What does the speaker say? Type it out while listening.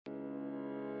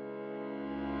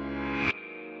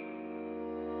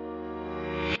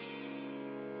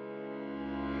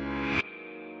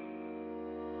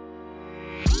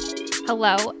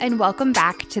Hello, and welcome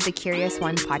back to the Curious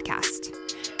One podcast.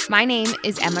 My name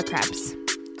is Emma Krebs.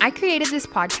 I created this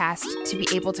podcast to be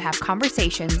able to have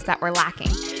conversations that were lacking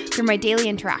through my daily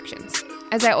interactions,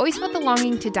 as I always felt the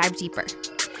longing to dive deeper.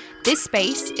 This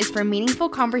space is for meaningful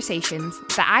conversations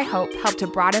that I hope help to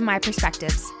broaden my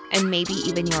perspectives and maybe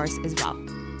even yours as well.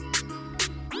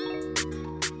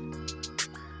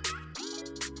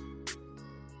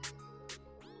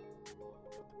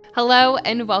 Hello,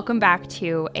 and welcome back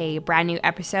to a brand new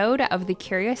episode of the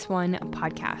Curious One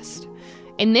podcast.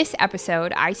 In this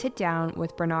episode, I sit down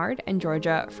with Bernard and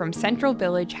Georgia from Central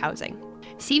Village Housing.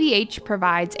 CVH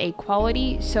provides a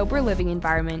quality, sober living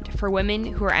environment for women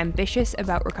who are ambitious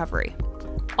about recovery.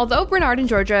 Although Bernard and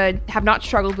Georgia have not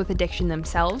struggled with addiction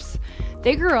themselves,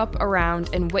 they grew up around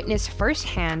and witnessed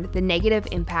firsthand the negative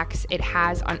impacts it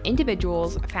has on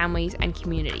individuals, families, and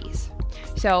communities.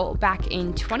 So back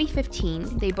in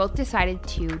 2015, they both decided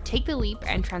to take the leap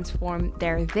and transform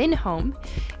their then home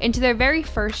into their very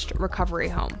first recovery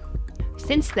home.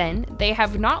 Since then, they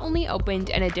have not only opened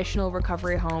an additional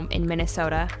recovery home in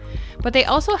Minnesota, but they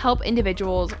also help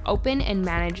individuals open and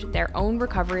manage their own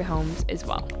recovery homes as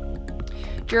well.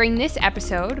 During this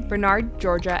episode, Bernard,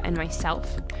 Georgia, and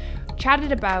myself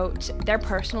chatted about their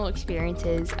personal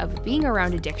experiences of being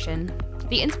around addiction,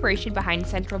 the inspiration behind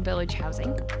Central Village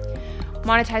Housing,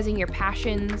 monetizing your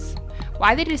passions,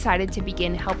 why they decided to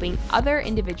begin helping other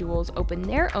individuals open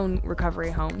their own recovery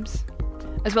homes,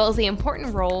 as well as the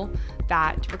important role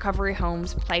that recovery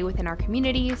homes play within our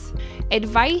communities,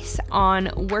 advice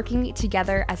on working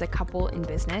together as a couple in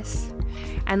business,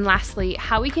 and lastly,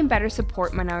 how we can better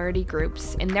support minority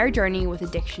groups in their journey with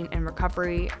addiction and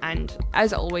recovery, and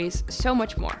as always, so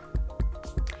much more.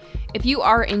 If you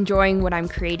are enjoying what I'm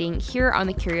creating here on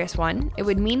The Curious One, it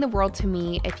would mean the world to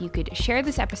me if you could share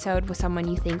this episode with someone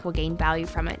you think will gain value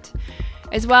from it.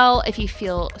 As well, if you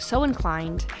feel so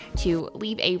inclined to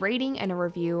leave a rating and a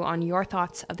review on your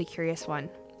thoughts of The Curious One,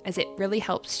 as it really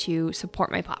helps to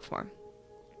support my platform.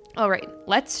 All right,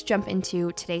 let's jump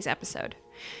into today's episode.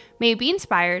 May you be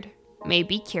inspired, may you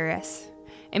be curious,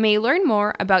 and may you learn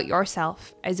more about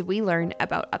yourself as we learn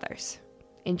about others.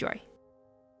 Enjoy.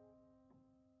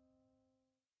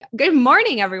 Good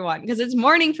morning, everyone, because it's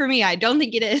morning for me. I don't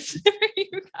think it is for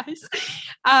you guys.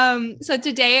 So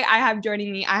today I have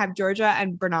Georgia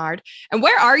and Bernard. And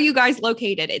where are you guys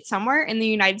located? It's somewhere in the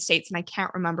United States, and I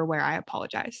can't remember where. I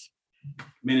apologize.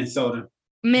 Minnesota.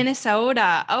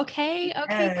 Okay,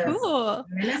 yes. Cool.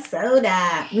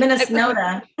 Minnesota.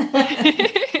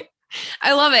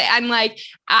 I love it. I'm like,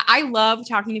 I love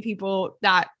talking to people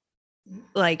that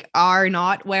like are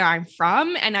not where I'm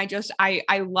from. And I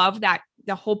love that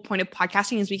the whole point of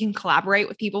podcasting is we can collaborate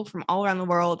with people from all around the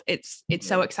world. It's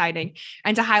so exciting,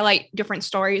 and to highlight different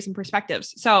stories and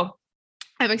perspectives. So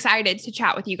I'm excited to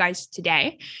chat with you guys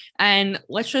today, and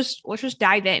let's just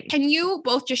dive in. Can you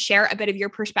both just share a bit of your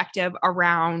perspective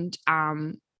around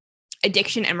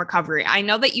addiction and recovery? I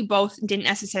know that you both didn't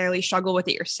necessarily struggle with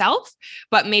it yourself,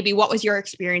 but maybe what was your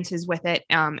experiences with it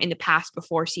in the past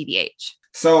before CVH?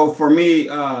 So for me,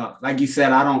 like you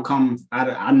said,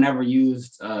 I never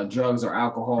used drugs or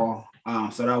alcohol.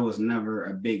 So that was never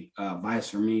a big vice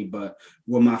for me. But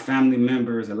with my family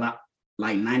members, like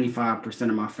 95%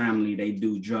 of my family, they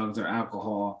do drugs or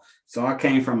alcohol. So I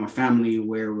came from a family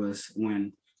where it was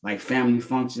when like family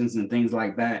functions and things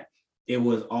like that, it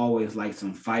was always like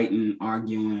some fighting,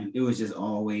 arguing. It was just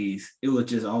always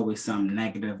something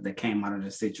negative that came out of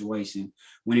the situation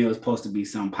when it was supposed to be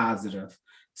something positive.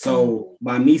 So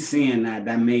by me seeing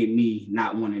that made me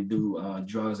not want to do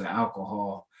drugs or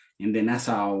alcohol. And then that's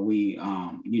how we,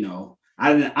 I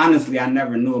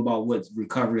never knew about what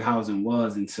recovery housing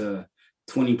was until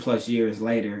 20 plus years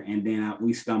later. And then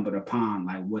we stumbled upon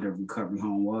like what a recovery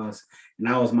home was. And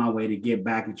that was my way to get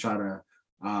back and try to,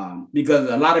 because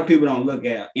a lot of people don't look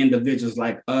at individuals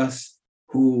like us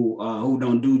who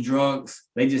don't do drugs.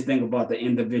 They just think about the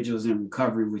individuals in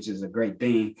recovery, which is a great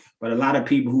thing. But a lot of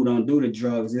people who don't do the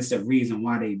drugs, it's a reason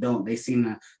why they don't. They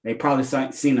probably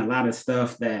seen a lot of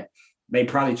stuff that they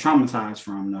probably traumatized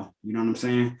from, though. You know what I'm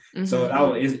saying? Mm-hmm. So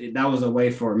that was a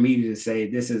way for me to say,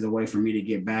 this is a way for me to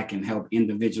get back and help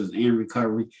individuals in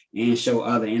recovery and show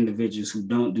other individuals who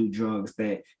don't do drugs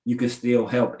that you can still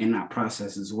help in that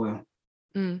process as well.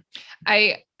 Thank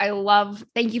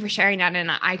you for sharing that. And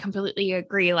I completely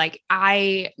agree. Like,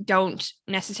 I don't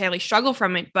necessarily struggle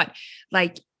from it, but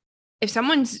like if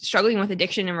someone's struggling with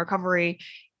addiction and recovery,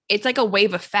 it's like a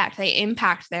wave effect. They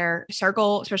impact their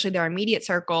circle, especially their immediate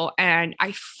circle. And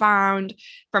I found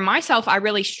for myself, I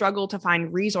really struggle to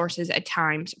find resources at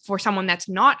times for someone that's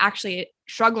not actually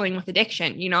struggling with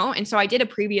addiction, you know? And so I did a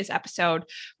previous episode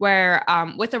where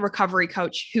with a recovery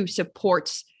coach who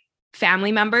supports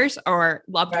family members or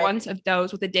loved ones of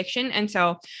those with addiction. And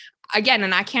so again,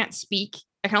 and I can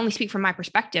only speak from my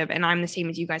perspective, and I'm the same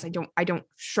as you guys. I don't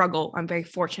struggle. I'm very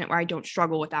fortunate where I don't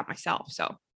struggle with that myself.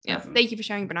 So yeah, thank you for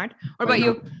sharing, Bernard. What about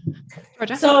you,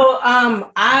 Georgia? So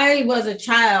I was a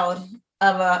child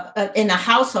of in a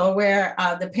household where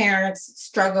the parents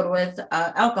struggled with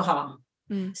alcohol.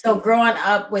 So growing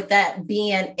up with that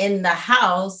being in the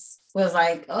house was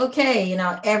like, okay, you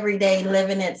know, every day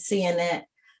living it, seeing it.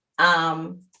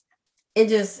 That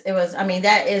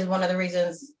is one of the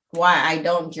reasons why I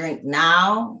don't drink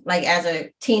now. Like as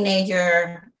a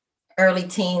teenager, early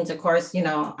teens, of course, you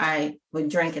know, I would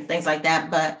drink and things like that,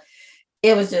 but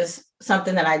it was just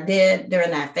something that I did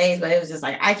during that phase, but it was just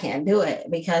like, I can't do it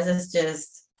because it's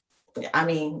just, I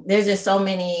mean, there's just so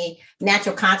many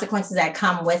natural consequences that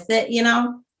come with it, you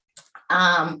know?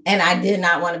 And I did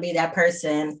not want to be that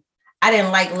person. I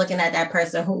didn't like looking at that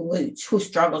person who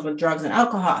struggles with drugs and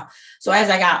alcohol. So as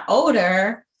I got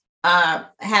older,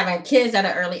 having kids at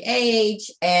an early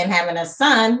age and having a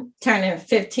son turning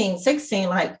 15, 16,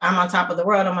 like I'm on top of the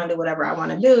world. I'm going to do whatever I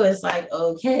want to do. It's like,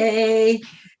 okay.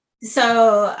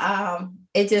 So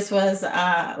it just was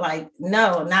like,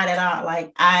 no, not at all.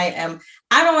 Like I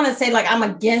don't want to say like I'm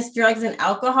against drugs and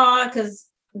alcohol because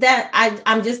that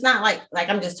I'm just not like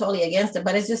I'm just totally against it,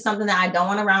 but it's just something that I don't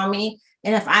want around me.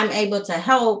 And if I'm able to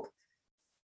help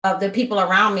the people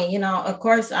around me, you know, of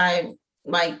course I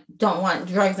like don't want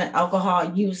drugs and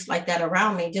alcohol use like that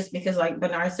around me, just because like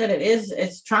Bernard said,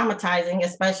 it's traumatizing,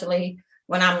 especially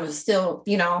when I'm still,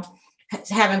 you know,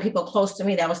 having people close to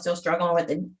me that was still struggling with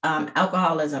the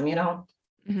alcoholism, you know.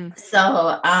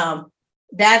 So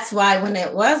that's why when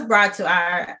it was brought to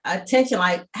our attention,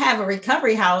 like have a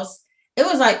recovery house, it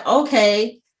was like,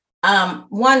 okay,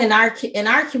 one in our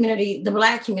community, the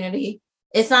Black community,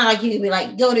 it's not like you could be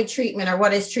like, go to treatment or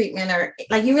what is treatment, or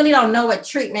like you really don't know what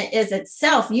treatment is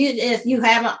itself. You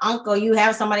have an uncle, you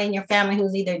have somebody in your family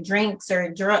who's either drinks or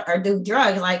do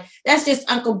drugs. Like that's just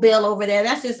Uncle Bill over there.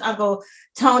 That's just Uncle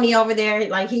Tony over there.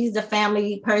 Like he's the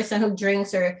family person who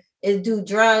drinks or do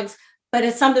drugs. But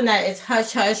it's something that is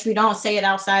hush hush. We don't say it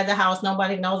outside the house.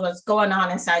 Nobody knows what's going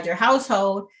on inside your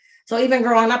household. So even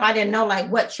growing up, I didn't know like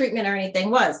what treatment or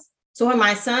anything was. So when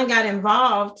my son got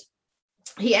involved,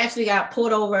 he actually got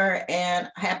pulled over and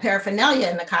had paraphernalia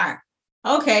in the car.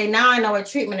 Okay, now I know what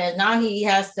treatment is. Now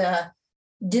he's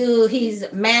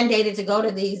mandated to go to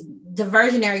these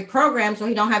diversionary programs so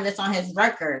he don't have this on his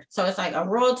record. So it's like a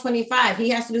Rule 25. He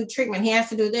has to do treatment. He has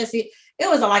to do this. It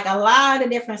was like a lot of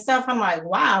different stuff. I'm like,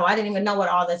 wow, I didn't even know what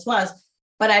all this was.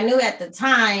 But I knew at the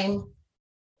time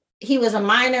he was a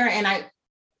minor, and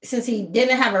since he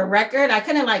didn't have a record, I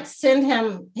couldn't like send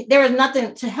him. There was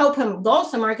nothing to help him go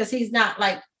somewhere because he's not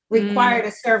like required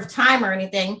to serve time or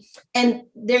anything. And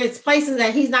there's places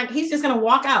that he's just going to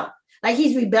walk out. Like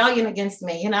he's rebellion against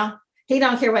me, you know, he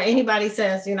don't care what anybody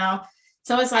says, you know?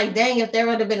 So it's like, dang, if there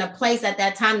would have been a place at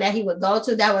that time that he would go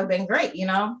to, that would have been great, you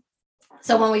know?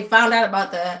 So when we found out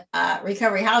about the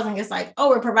recovery housing, it's like, oh,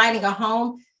 we're providing a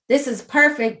home. This is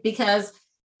perfect because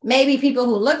maybe people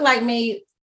who look like me,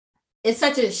 it's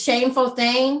such a shameful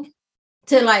thing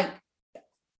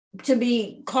to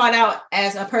be caught out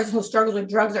as a person who struggles with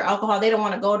drugs or alcohol. They don't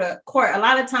want to go to court. A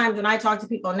lot of times when I talk to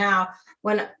people now,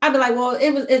 when I'd be like, well,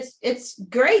 it's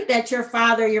great that your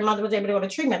mother was able to go to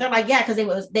treatment. They're like, yeah,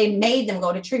 because they made them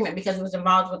go to treatment because it was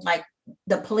involved with like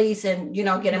the police and, you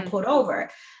know, getting pulled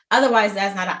over. Otherwise,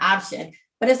 that's not an option.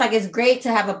 But it's like, it's great to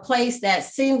have a place that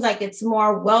seems like it's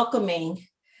more welcoming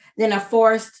than a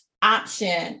forced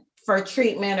option for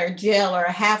treatment or jail or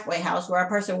a halfway house where a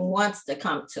person wants to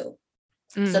come to.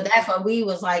 So that's what we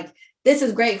was like, this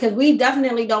is great, because we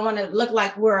definitely don't want to look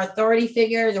like we're authority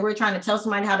figures or we're trying to tell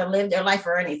somebody how to live their life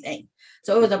or anything.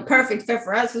 So it was a perfect fit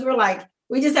for us because we're like,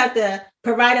 we just have to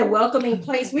provide a welcoming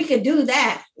place. We could do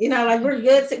that. You know, like we're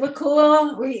good. We're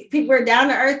cool. We're down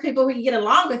to earth people. We can get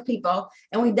along with people.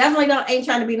 And we definitely ain't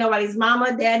trying to be nobody's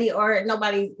mama, daddy, or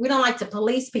nobody. We don't like to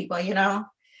police people, you know?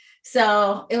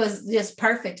 So it was just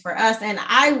perfect for us. And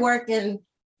I work in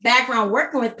background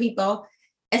working with people.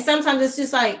 And sometimes it's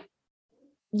just like,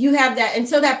 you have that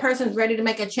until that person's ready to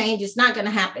make a change, it's not going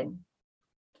to happen.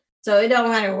 So it don't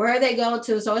matter where they go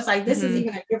to. So it's like, this is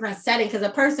even a different setting because a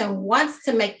person wants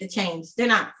to make the change. They're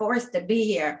not forced to be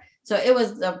here. So it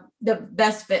was the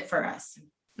best fit for us.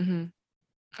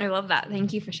 I love that.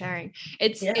 Thank you for sharing.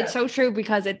 It's so true,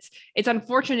 because it's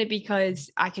unfortunate,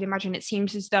 because I can imagine it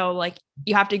seems as though like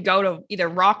you have to go to either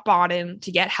rock bottom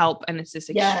to get help, and it's this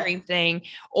extreme thing,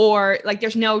 or like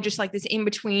there's no just like this in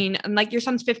between. And like your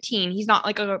son's 15, he's not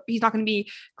going to be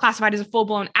classified as a full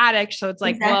blown addict. So it's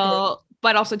like, well,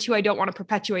 but also too, I don't want to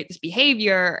perpetuate this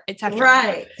behavior, etc.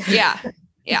 Right. Yeah.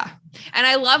 Yeah. And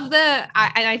I love and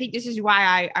I think this is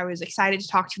why I was excited to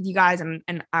talk to you guys,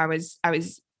 and I was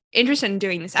interested in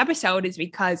doing this episode, is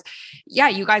because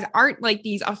you guys aren't like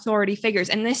these authority figures,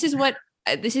 and this is what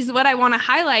I want to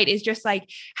highlight, is just like,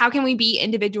 how can we be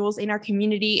individuals in our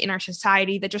community, in our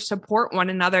society, that just support one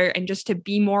another, and just to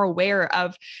be more aware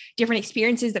of different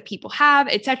experiences that people have,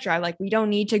 etc. Like, we don't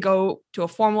need to go to a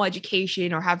formal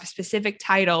education or have a specific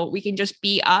title. We can just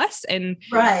be us and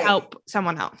help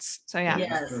someone else. So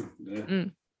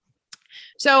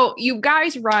So you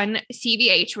guys run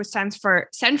CVH, which stands for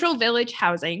Central Village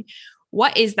Housing.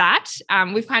 What is that?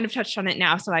 We've kind of touched on it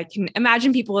now, so I can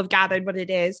imagine people have gathered what it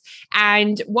is.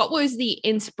 And what was the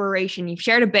inspiration? You've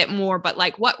shared a bit more, but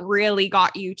like, what really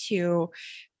got you to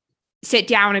sit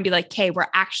down and be like, okay, we're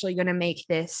actually going to make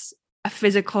this a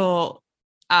physical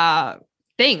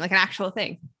thing, like an actual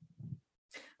thing?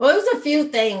 Well, it was a few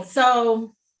things.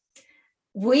 So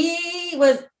we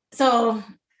was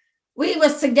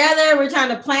together. We're trying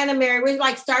to plan a marriage. We're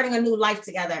like starting a new life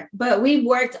together, but we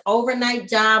worked overnight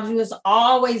jobs. We was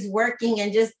always working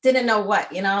and just didn't know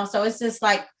what, so it's just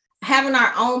like having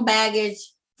our own baggage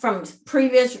from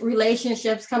previous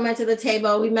relationships coming to the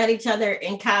table. We met each other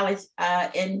in college,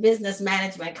 in business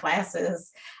management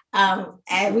classes.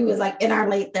 And we was like in our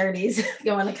late 30s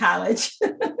going to college.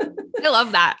 I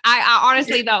love that. I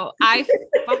honestly, though, I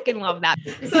fucking love that.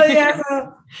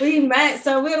 So we met.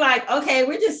 So we're like, okay,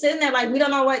 we're just sitting there like, we don't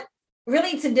know what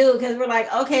really to do, because we're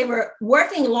like, okay, we're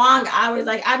working long hours.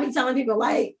 Like, I be telling people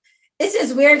like, it's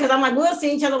just weird, because I'm like, we'll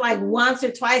see each other like once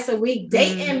or twice a week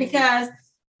dating, because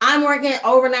I'm working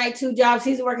overnight 2 jobs.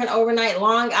 He's working overnight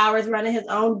long hours, running his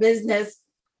own business.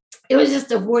 It was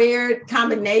just a weird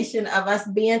combination of us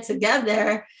being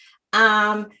together.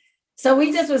 So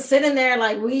we just was sitting there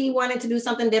like, we wanted to do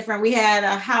something different. We had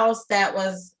a house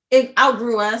it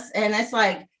outgrew us. And it's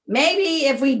like, maybe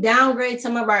if we downgrade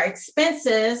some of our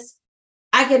expenses,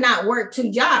 I could not work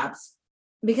 2 jobs,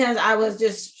 because I was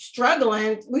just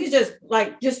struggling. We was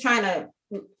just trying to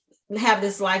have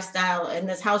this lifestyle, and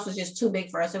this house was just too big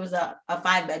for us. It was a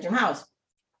 5-bedroom house.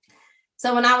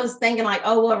 So when I was thinking like,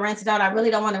 oh, we'll rent it out, I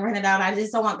really don't want to rent it out. I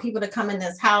just don't want people to come in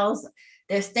this house.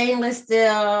 They're stainless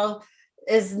steel.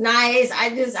 It's nice. I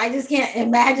just can't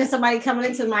imagine somebody coming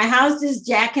into my house just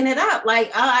jacking it up. Like,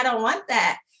 oh, I don't want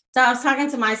that. So I was talking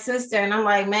to my sister, and I'm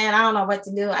like, man, I don't know what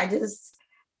to do. I just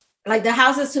like, the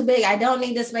house is too big. I don't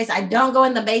need this space. I don't go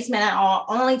in the basement at all,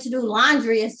 only to do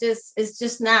laundry. It's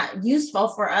just not useful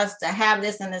for us to have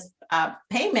this in this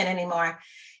payment anymore.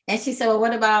 And she said, well,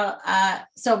 what about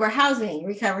sober housing,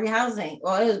 recovery housing?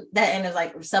 Well, that ended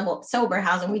like sober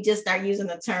housing. We just started using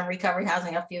the term recovery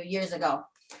housing a few years ago.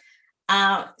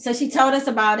 So she told us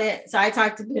about it. So I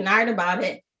talked to Bernard about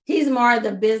it. He's more of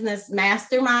the business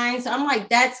mastermind. So I'm like,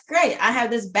 that's great. I have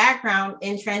this background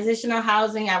in transitional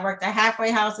housing. I worked at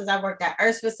halfway houses. I worked at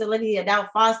IRFs facility, adult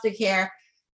foster care.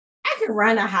 I can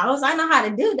run a house. I know how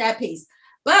to do that piece.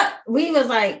 But we was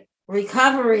like,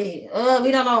 recovery.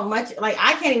 We don't know much. Like,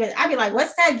 I'd be like,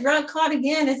 what's that drug called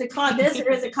again? Is it called this or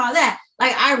is it called that?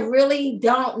 Like, I really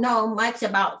don't know much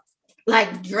about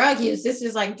like drug use. This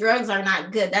is like, drugs are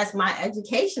not good. That's my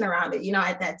education around it,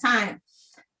 at that time.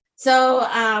 So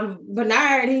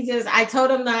Bernard, I told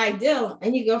him the idea,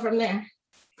 and you go from there.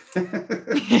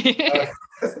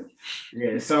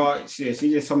 Yeah, so she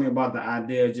just told me about the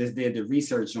idea, just did the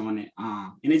research on it,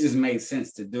 and it just made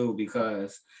sense to do,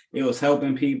 because it was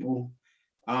helping people,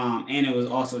 and it was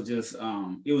also just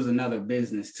it was another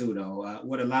business too, though.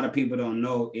 What a lot of people don't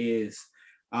know is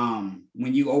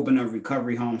when you open up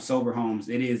recovery homes, sober homes,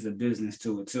 it is a business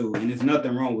to it too, and there's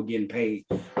nothing wrong with getting paid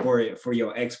for it, for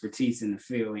your expertise in the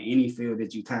field, in any field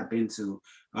that you tap into,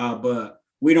 but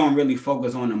we don't really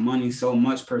focus on the money so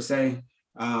much per se.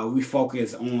 We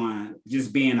focus on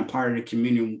just being a part of the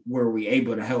community where we're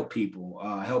able to help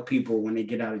people when they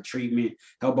get out of treatment,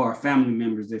 help our family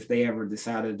members if they ever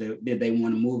decided that they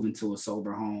want to move into a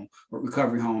sober home or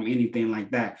recovery home, anything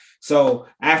like that. So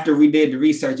after we did the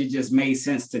research, it just made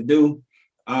sense to do.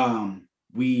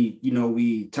 We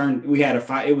had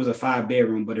it was a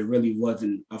 5-bedroom, but it really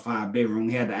wasn't a 5-bedroom.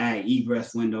 We had to add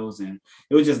egress windows, and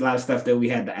it was just a lot of stuff that we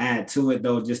had to add to it,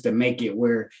 though, just to make it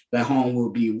where the home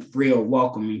will be real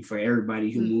welcoming for everybody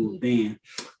who moved in.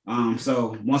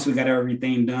 So once we got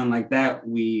everything done like that,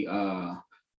 we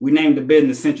we named the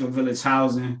business Central Village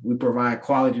Housing. We provide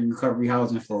quality recovery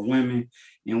housing for women,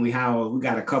 and we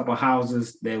got a couple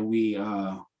houses that we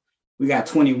got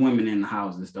 20 women in the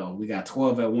houses though. We got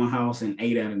 12 at one house and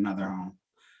 8 at another home.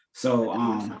 So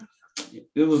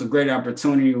it was a great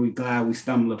opportunity. We're glad we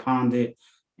stumbled upon it,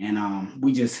 and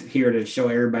we just here to show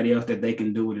everybody else that they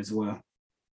can do it as well.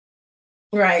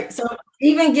 Right. So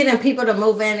even getting people to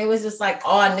move in, it was just like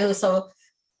all new. So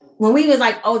when we was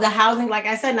like, oh, the housing, like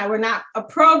I said, now we're not a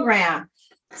program.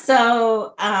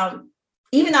 So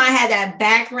even though I had that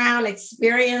background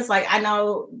experience, like I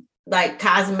know like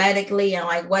cosmetically and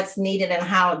like what's needed and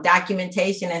how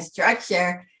documentation and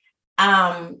structure,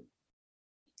 like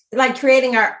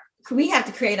we have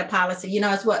to create a policy,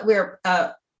 it's what we're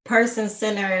a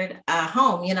person-centered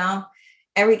home,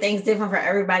 everything's different for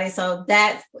everybody. So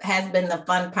that has been the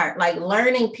fun part, like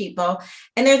learning people.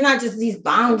 And there's not just these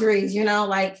boundaries,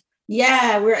 like,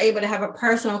 yeah, we're able to have a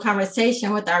personal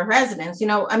conversation with our residents.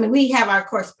 We have our, of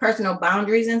course, personal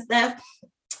boundaries and stuff,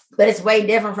 but it's way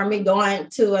different from me going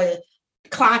to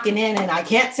clocking in and I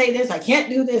can't say this, I can't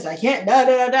do this, I can't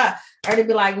or to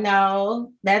be like,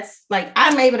 no, that's like,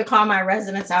 I'm able to call my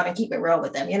residents out and keep it real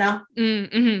with them,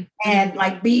 Mm-hmm. And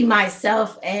like be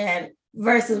myself, and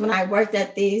versus when I worked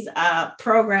at these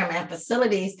program and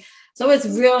facilities. So it's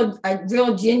a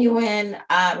real genuine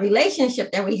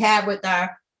relationship that we have with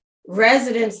our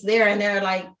residents there, and they're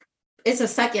like, it's a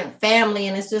second family,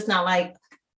 and it's just not like,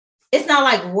 it's not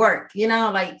like work,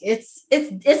 like it's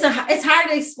hard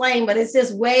to explain, but it's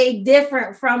just way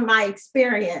different from my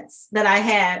experience that I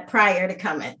had prior to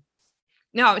coming.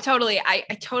 No, totally. I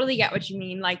totally get what you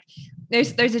mean. Like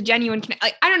there's a genuine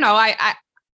like, I don't know. I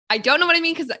don't know what I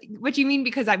mean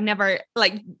because I've never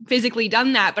like physically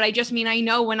done that, but I just mean, I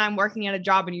know when I'm working at a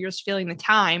job and you're just feeling the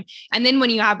time. And then when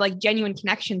you have like genuine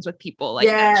connections with people, like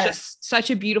That's just such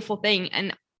a beautiful thing.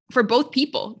 And for both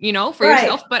people, for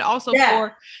yourself, but also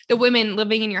for the women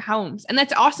living in your homes. And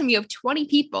that's awesome. You have 20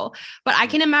 people, but I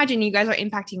can imagine you guys are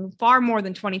impacting far more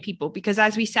than 20 people, because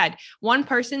as we said, one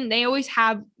person,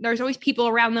 there's always people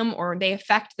around them, or they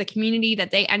affect the community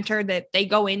that they enter, that they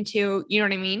go into, you know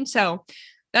what I mean? So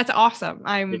that's awesome.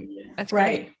 That's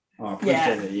great. Oh, I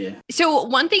appreciate it. Yeah. So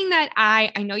one thing that I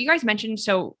know you guys mentioned,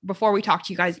 so before we talked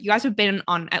to you guys have been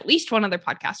on at least one other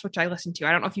podcast, which I listened to.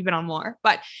 I don't know if you've been on more,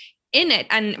 but in it,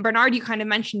 and Bernard, you kind of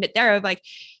mentioned it there, like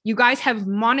you guys have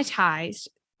monetized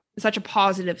such a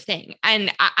positive thing.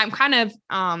 And I'm kind of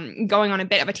going on a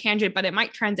bit of a tangent, but it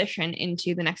might transition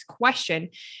into the next question.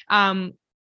 I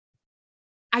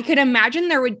could imagine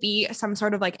there would be some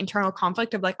sort of like internal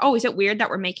conflict of like, oh, is it weird that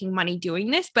we're making money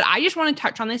doing this? But I just want to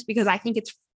touch on this because I think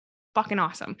it's fucking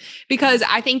awesome, because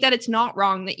I think that it's not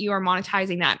wrong that you are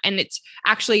monetizing that. And it's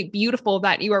actually beautiful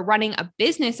that you are running a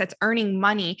business that's earning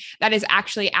money, that is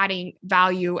actually adding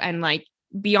value and like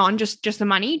beyond just the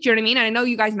money. Do you know what I mean? And I know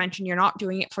you guys mentioned you're not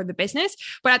doing it for the business,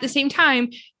 but at the same time,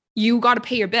 you got to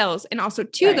pay your bills. And also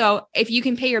too, though, if you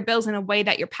can pay your bills in a way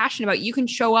that you're passionate about, you can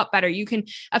show up better, you can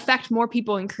affect more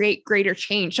people and create greater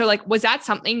change. So like, was that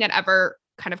something that ever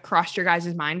kind of crossed your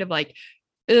guys' mind of like,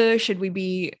 should we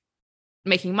be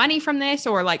making money from this?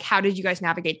 Or like, how did you guys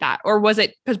navigate that? Or was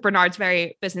it, because Bernard's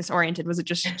very business oriented, was it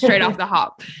just straight off the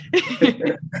hop?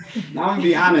 Now, I'm gonna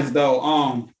be honest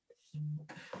though.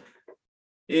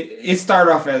 It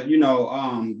started off as,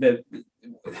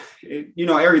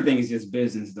 everything is just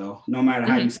business though. No matter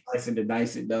how you slice it or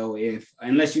dice it though,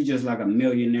 unless you're just like a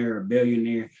millionaire or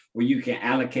billionaire where you can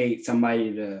allocate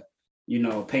somebody to,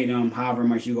 pay them however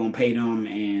much you're gonna pay them,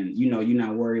 and you're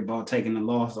not worried about taking the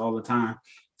loss all the time.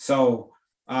 So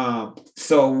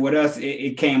with us,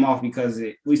 it came off because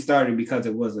we started because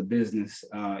it was a business,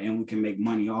 and we can make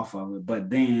money off of it. But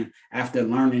then after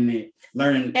learning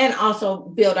and also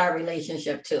build our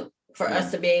relationship too, for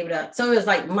us to be able to. So it was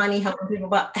like money helping people,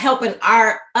 but helping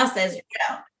us as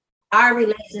our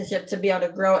relationship to be able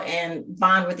to grow and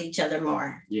bond with each other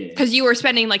more. Yeah, because you were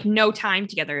spending like no time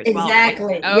together as well.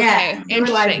 Exactly. Like, okay. Yeah.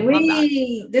 Interesting.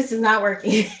 Like, this is not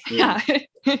working. Yeah.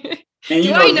 And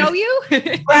do I know you?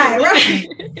 Right.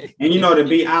 And to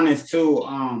be honest too,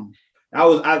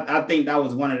 I think that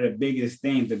was one of the biggest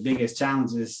things, the biggest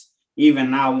challenges, even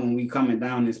now when we coming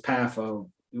down this path of,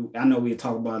 I know we'll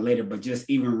talk about it later, but just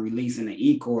even releasing the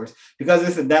e-course, because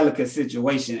it's a delicate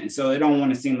situation. And so it don't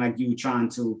want to seem like you trying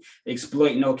to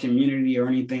exploit no community or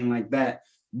anything like that.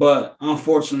 But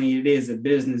unfortunately, it is a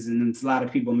business, and there's a lot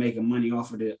of people making money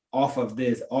off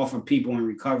of people in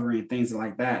recovery and things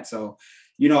like that. So,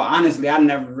 honestly, I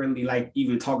never really like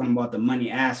even talking about the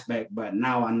money aspect, but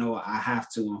now I know I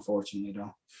have to, unfortunately,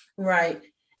 though. Right.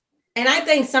 And I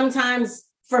think sometimes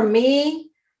for me,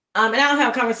 and I don't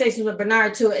have conversations with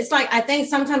Bernard too. It's like, I think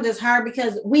sometimes it's hard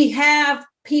because we have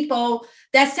people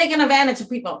that's taking advantage of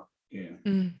people.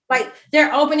 Yeah. Like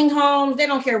they're opening homes. They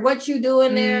don't care what you do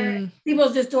in there.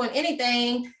 People's just doing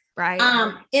anything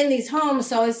in these homes.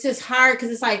 So it's just hard because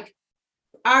it's like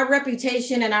our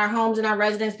reputation and our homes and our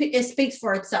residents, it speaks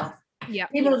for itself. Yeah.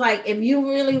 People like, if you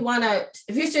really want to,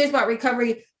 if you're serious about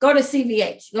recovery, go to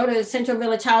CVH, go to Central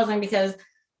Village Housing, because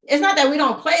it's not that we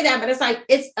don't play that, but it's like,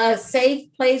 it's a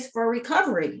safe place for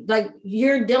recovery. Like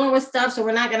you're dealing with stuff. So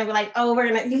we're not going to be like, oh,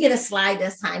 you get a slide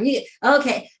this time.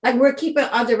 Okay. Like we're keeping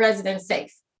other residents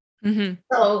safe.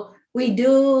 So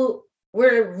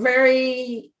we're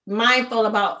very mindful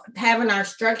about having our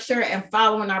structure and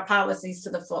following our policies to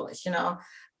the fullest,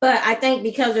 but I think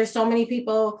because there's so many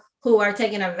people who are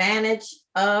taking advantage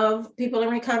of people in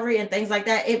recovery and things like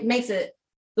that, it makes it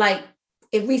like,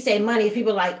 if we say money,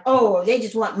 people are like, oh, they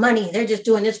just want money. They're just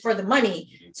doing this for the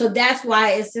money. So that's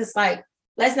why it's just like,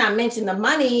 let's not mention the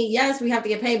money. Yes, we have to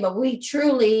get paid, but we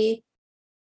truly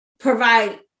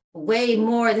provide way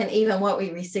more than even what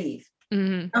we receive.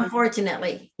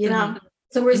 Unfortunately,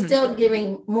 so we're still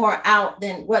giving more out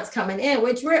than what's coming in,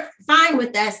 which we're fine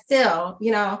with that still,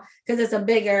 because it's a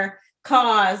bigger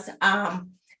cause.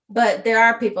 But there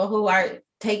are people who are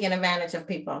taking advantage of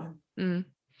people. And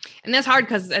that's hard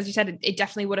because, as you said, it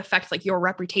definitely would affect like your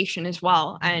reputation as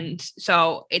well. And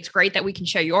so it's great that we can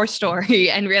share your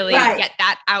story and really get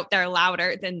that out there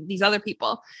louder than these other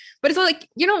people. But it's like,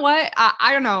 you know what?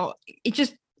 I don't know. It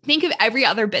just, think of every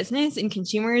other business in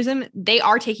consumerism. They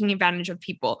are taking advantage of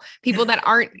people that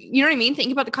aren't, you know what I mean?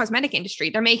 Think about the cosmetic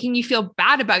industry. They're making you feel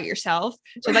bad about yourself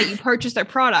so that you purchase their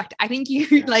product. I think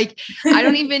you like,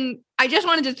 I just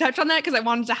wanted to touch on that because I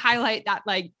wanted to highlight that,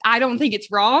 like, I don't think it's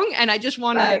wrong. And I just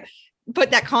want to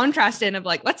put that contrast in of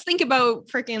like, let's think about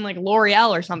freaking like L'Oreal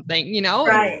or something,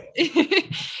 Right.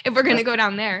 if we're going to go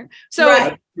down there.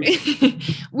 So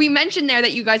we mentioned there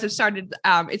that you guys have started,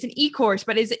 it's an e-course,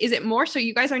 but is it more? So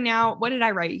you guys are now, what did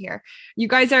I write here? You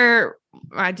guys are,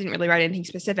 I didn't really write anything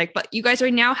specific, but you guys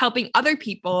are now helping other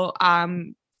people,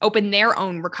 open their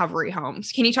own recovery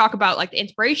homes. Can you talk about like the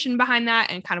inspiration behind that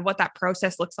and kind of what that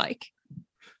process looks like?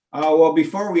 Well,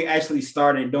 before we actually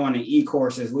started doing the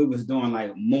e-courses, we was doing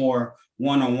like more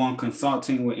one-on-one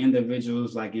consulting with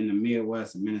individuals like in the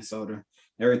Midwest and Minnesota,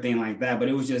 everything like that. But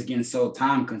it was just getting so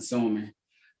time consuming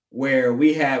where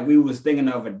we was thinking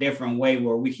of a different way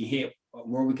where we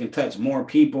can touch more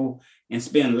people and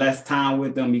spend less time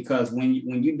with them, because when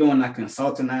you're doing that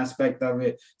consulting aspect of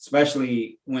it,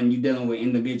 especially when you're dealing with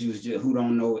individuals who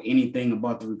don't know anything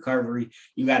about the recovery,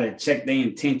 you got to check their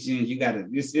intentions.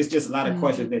 It's just a lot of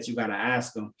questions that you got to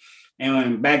ask them.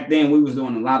 And back then we was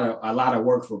doing a lot of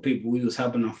work for people. We was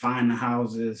helping them find the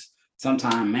houses,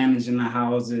 sometimes managing the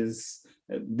houses,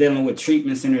 dealing with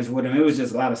treatment centers with them. It was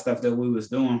just a lot of stuff that we was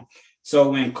doing. So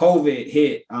when COVID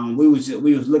hit, we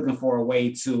was looking for a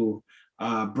way to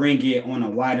bring it on a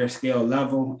wider scale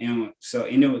level. And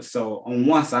so on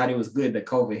one side, it was good that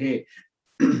COVID hit,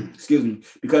 excuse me,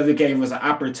 because it gave us an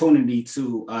opportunity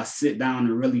to sit down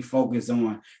and really focus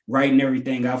on writing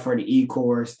everything out for the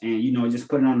e-course and, just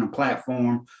put it on a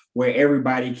platform where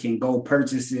everybody can go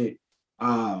purchase it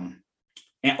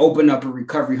and open up a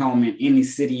recovery home in any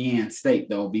city and state,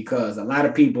 though, because a lot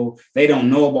of people, they don't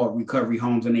know about recovery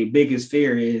homes, and their biggest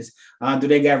fear is, do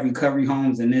they got recovery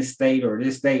homes in this state or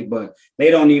this state? But they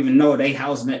don't even know they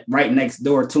house right next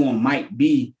door to them might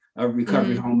be a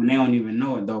recovery home, and they don't even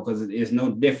know it, though, because it's no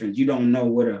difference. You don't know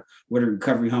what a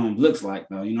recovery home looks like,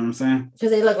 though. You know what I'm saying? Because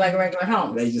they look like regular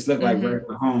homes. They just look like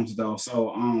regular homes, though.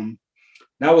 So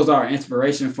that was our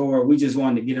inspiration for it. We just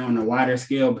wanted to get it on a wider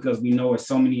scale because we know there's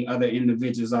so many other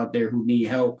individuals out there who need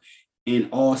help in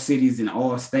all cities and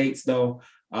all states, though,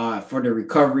 for the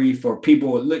recovery, for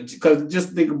people. Because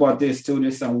just think about this, too.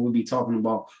 This is something we'll be talking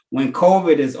about. When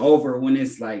COVID is over, when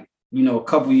it's like, a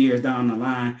couple years down the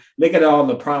line, look at all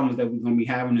the problems that we're going to be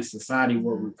having in society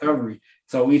with recovery.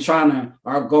 So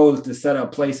our goal is to set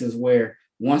up places where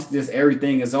once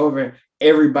everything is over,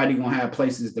 everybody going to have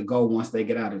places to go once they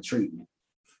get out of treatment.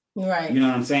 Right. You know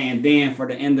what I'm saying? And then for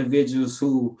the individuals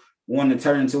who want to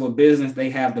turn into a business, they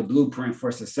have the blueprint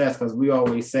for success. Because we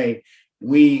always say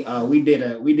we did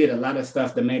a lot of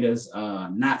stuff that made us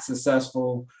not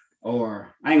successful,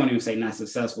 or I ain't gonna even say not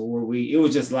successful, it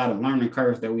was just a lot of learning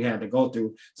curves that we had to go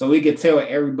through. So we could tell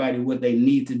everybody what they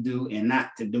need to do and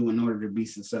not to do in order to be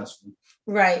successful.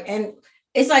 Right. And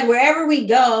it's like wherever we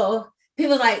go,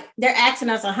 people they're asking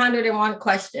us 101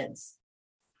 questions.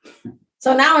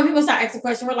 So now when people start asking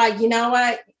questions, we're like, you know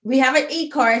what? We have an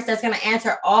e-course that's going to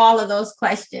answer all of those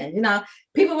questions.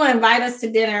 People will invite us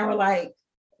to dinner and we're like,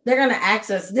 they're going to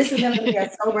access, this is going to be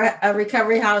a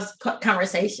recovery house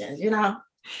conversations, you know?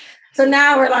 So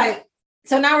now we're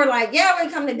like, yeah,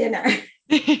 we come to dinner.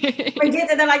 We get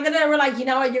to dinner, we're like, you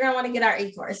know what, you're going to want to get our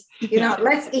e-course, you know,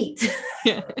 let's eat.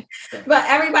 But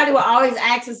everybody will always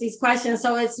ask us these questions.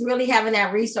 So it's really having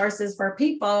that resources for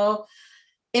people,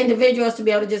 individuals, to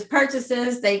be able to just purchase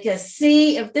this. They can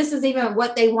see if this is even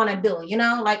what they want to do, you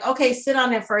know, like, okay, sit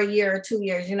on it for a year or 2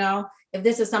 years, you know, if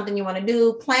this is something you want to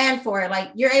do, plan for it.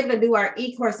 Like, you're able to do our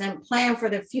e-course and plan for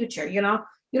the future, you know,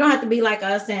 you don't have to be like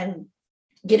us and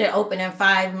get it open in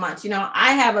 5 months. You know,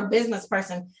 I have a business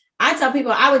person. I tell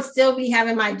people I would still be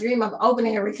having my dream of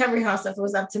opening a recovery house if it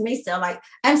was up to me still. Like,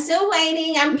 I'm still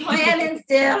waiting, I'm planning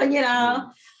still, you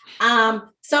know.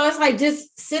 So it's like,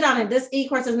 just sit on it. This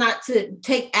e-course is not to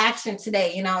take action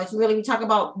today. You know, it's really, we talk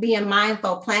about being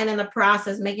mindful, planning the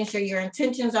process, making sure your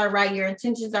intentions are right, your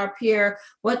intentions are pure,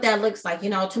 what that looks like. You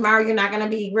know, tomorrow you're not going to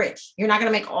be rich. You're not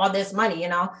going to make all this money, you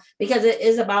know, because it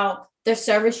is about the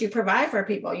service you provide for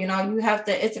people. You know, you have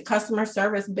to, it's a customer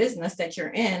service business that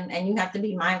you're in, and you have to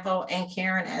be mindful and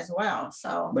caring as well.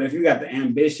 So, but if you got the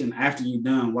ambition after you're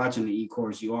done watching the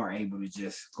e-course, you are able to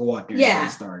just go out there and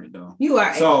get started, though. You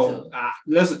are. So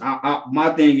listen,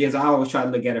 my thing is, I always try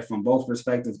to look at it from both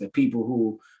perspectives. The people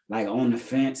who like on the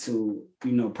fence, who,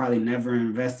 you know, probably never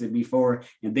invested before,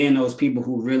 and then those people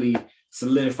who really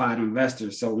solidified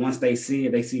investors. So once they see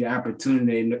it, they see the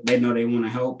opportunity, they know they want to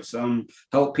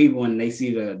help people, and they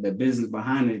see the business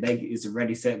behind it, it's a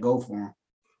ready, set, go for them.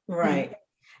 Right.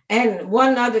 And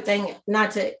one other thing,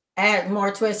 not to add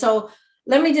more to it. So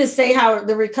let me just say how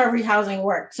the recovery housing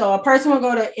works. So a person will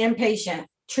go to inpatient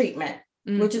treatment,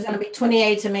 which is going to be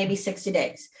 28 to maybe 60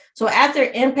 days. So after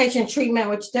inpatient treatment,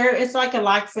 which it's like a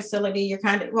locked facility, you're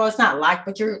kind of, well, it's not locked,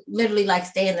 but you're literally like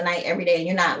staying the night every day and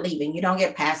you're not leaving. You don't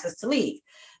get passes to leave.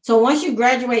 So once you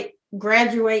graduate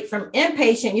from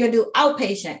inpatient, you'll do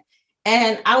outpatient.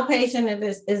 And outpatient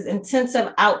is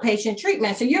intensive outpatient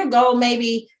treatment. So you'll go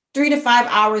maybe 3 to 5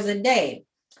 hours a day.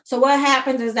 So what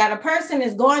happens is that a person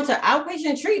is going to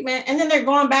outpatient treatment, and then they're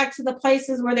going back to the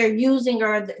places where they're using,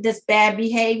 or this bad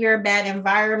behavior, bad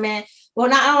environment. Well,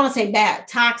 I don't want to say bad,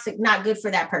 toxic, not good for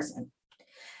that person.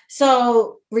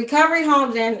 So recovery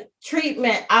homes and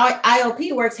treatment,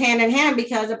 IOP works hand in hand,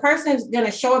 because a person's going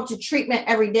to show up to treatment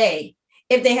every day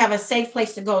if they have a safe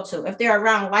place to go to. If they're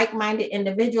around like-minded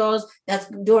individuals that's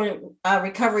doing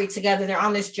recovery together, they're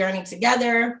on this journey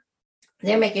together,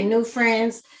 they're making new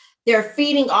friends, they're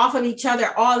feeding off of each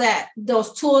other, all that,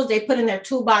 those tools they put in their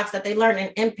toolbox that they learn in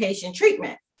inpatient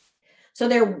treatment. So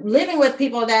they're living with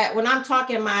people that, when I'm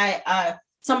talking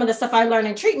some of the stuff I learned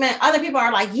in treatment, other people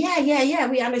are like, yeah,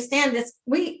 we understand this.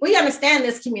 We understand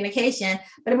this communication.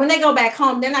 But when they go back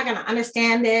home, they're not going to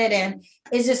understand it. And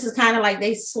it's just kind of like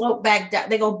they slope back,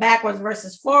 they go backwards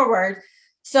versus forward.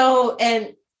 So,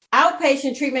 and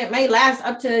outpatient treatment may last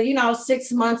up to,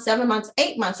 6 months, 7 months,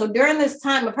 8 months. So during this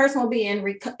time, a person will be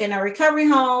in a recovery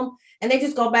home, and they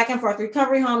just go back and forth,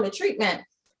 recovery home to treatment.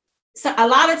 So a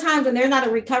lot of times when there's not a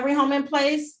recovery home in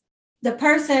place, the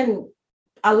person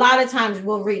a lot of times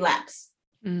will relapse.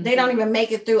 Mm-hmm. They don't even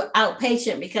make it through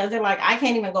outpatient because they're like, I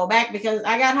can't even go back because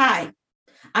I got high.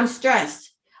 I'm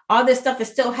stressed. All this stuff is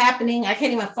still happening. I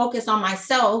can't even focus on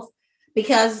myself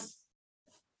because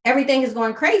everything is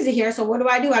going crazy here. So what do?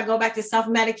 I go back to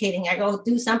self-medicating. I go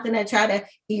do something to try to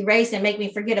erase and make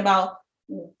me forget about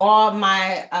all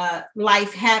my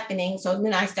life happening. So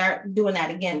then I start doing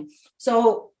that again.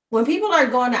 So when people are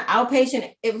going to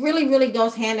outpatient, it really, really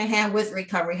goes hand in hand with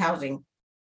recovery housing.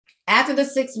 After the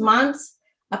 6 months,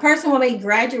 a person, when they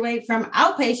graduate from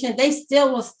outpatient, they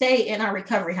still will stay in our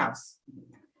recovery house.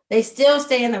 They still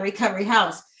stay in the recovery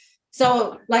house.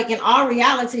 So like in all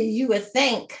reality, you would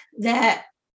think that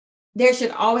there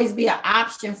should always be an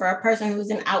option for a person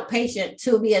who's an outpatient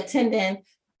to be attending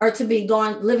or to be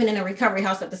living in a recovery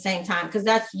house at the same time. Because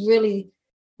that's really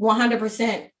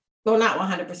 100%. Well, not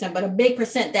 100%, but a big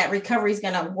percent that recovery is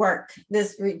going to work.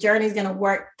 This journey is going to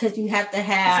work because you have to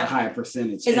have. It's a high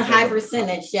percentage. It's a high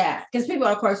percentage, yeah. Because people,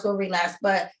 of course, will relapse,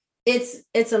 but it's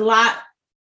a lot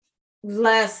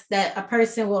less that a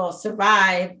person will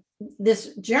survive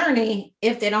this journey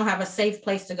if they don't have a safe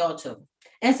place to go to.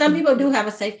 And some people do have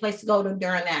a safe place to go to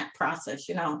during that process,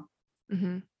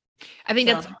 Mm-hmm. I think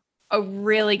that's a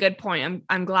really good point.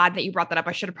 I'm glad that you brought that up.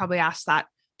 I should have probably asked that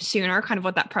sooner, kind of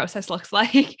what that process looks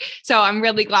like. So I'm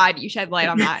really glad you shed light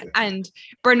on that. And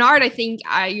Bernard, I think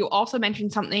you also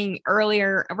mentioned something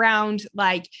earlier around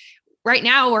like right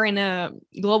now we're in a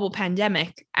global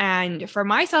pandemic, and for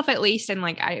myself at least, and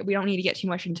like we don't need to get too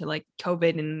much into like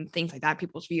COVID and things like that,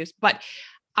 people's views, but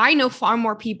I know far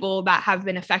more people that have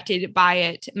been affected by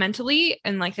it mentally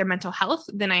and like their mental health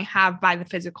than I have by the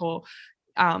physical,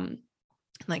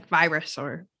 like virus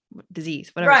or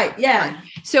disease, whatever. Right. Yeah.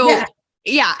 So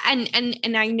yeah.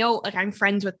 And I know like I'm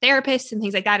friends with therapists and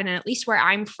things like that. And at least where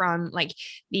I'm from, like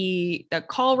the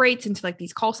call rates into like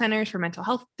these call centers for mental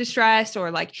health distress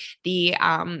or like the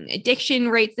addiction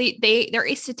rates, there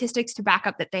is statistics to back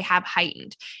up that they have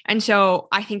heightened. And so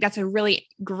I think that's a really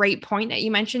great point that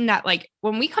you mentioned, that like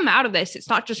when we come out of this, it's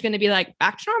not just going to be like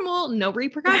back to normal, no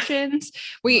repercussions.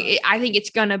 I think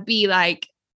it's going to be like,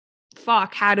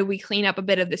 fuck, how do we clean up a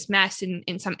bit of this mess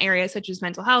in some areas such as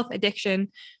mental health,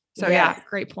 addiction? So yeah,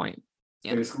 great point.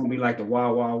 Yeah. It's gonna be like the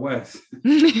Wild Wild West.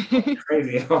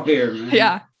 Crazy out here, man.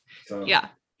 Yeah. So yeah.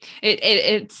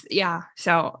 It's yeah.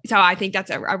 So I think that's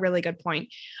a really good point.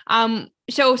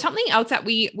 So something else that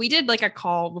we did like a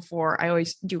call before. I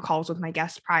always do calls with my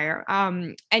guests prior.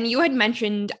 And you had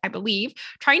mentioned, I believe,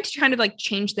 trying to kind of like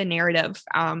change the narrative.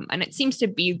 And it seems to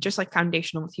be just like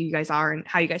foundational with who you guys are and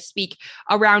how you guys speak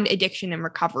around addiction and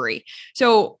recovery.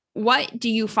 So what do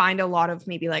you find a lot of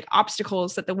maybe like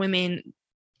obstacles that the women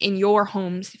in your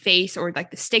homes face, or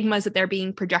like the stigmas that they're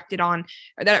being projected on,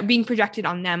 or that are being projected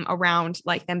on them around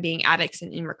like them being addicts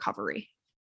and in recovery?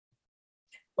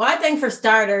 Well, I think for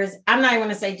starters, I'm not even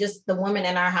going to say just the women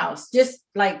in our house, just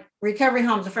like recovery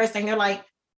homes. The first thing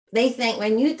they think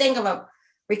when you think of a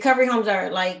recovery homes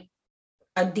are like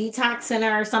a detox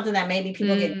center or something that maybe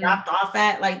people get dropped off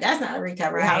at. Like that's not a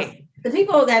recovery house. The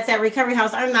people that's at recovery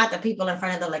house are not the people in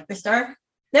front of the liquor store.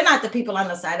 They're not the people on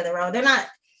the side of the road.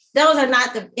 Those are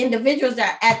not the individuals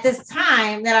that at this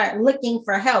time that are looking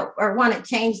for help or want to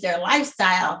change their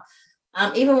lifestyle.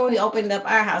 Even when we opened up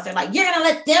our house, they're like, you're going to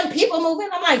let them people move in?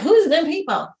 I'm like, who's them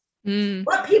people?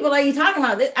 What people are you talking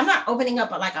about? I'm not opening up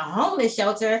like a homeless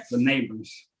shelter. The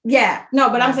neighbors. Yeah,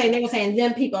 no, but I'm saying, they were saying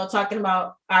them people are talking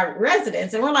about our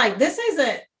residents. And we're like, this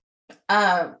isn't,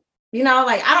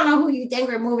 like, I don't know who you think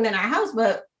are moving in our house,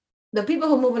 but the people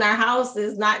who move in our house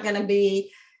is not going to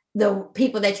be the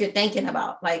people that you're thinking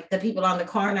about. Like the people on the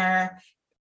corner.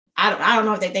 I don't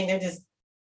know if they think they're just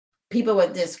people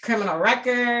with just criminal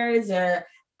records, or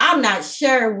I'm not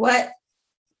sure what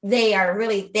they are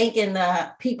really thinking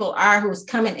the people are who's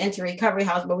coming into recovery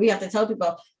house. But we have to tell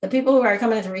people, the people who are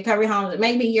coming into recovery homes,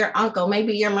 maybe your uncle,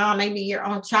 maybe your mom, maybe your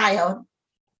own child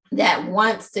that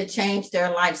wants to change their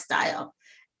lifestyle.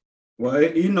 Well,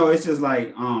 it's just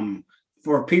like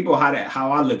for people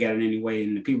how I look at it anyway,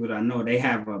 and the people that I know, they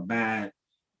have a bad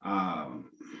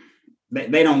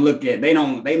they look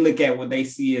at what they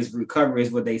see as recovery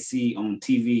is what they see on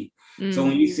TV. So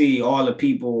when you see all the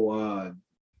people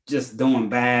just doing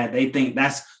bad, they think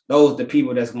those the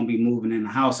people that's going to be moving in the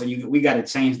house. So we got to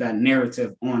change that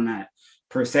narrative on that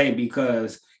per se,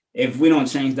 because if we don't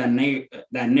change that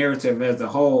narrative as a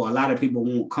whole, a lot of people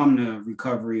won't come to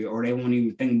recovery, or they won't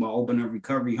even think about opening up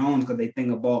recovery homes because they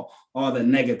think about all the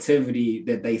negativity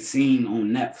that they seen on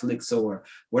Netflix or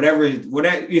whatever.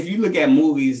 If you look at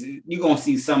movies, you're going to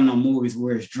see some of the movies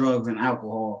where it's drugs and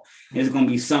alcohol. It's going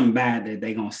to be something bad that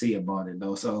they're going to see about it,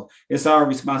 though. So it's our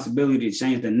responsibility to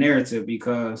change the narrative,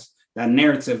 because that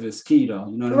narrative is key, though.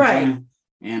 You know what I'm saying?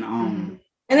 And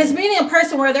and it's meeting a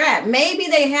person where they're at. Maybe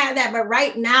they have that, but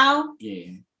right now,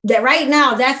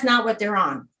 that's not what they're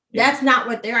on. Yeah. That's not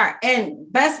what they are. And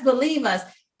best believe us,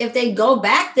 if they go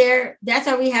back there, that's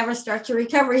why we have a structured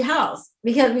recovery house,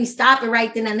 because we stop it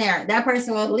right then and there. That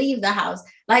person will leave the house.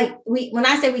 Like when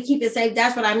I say we keep it safe,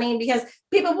 that's what I mean, because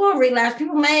people will relapse.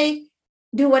 People may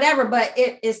do whatever, but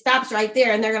it stops right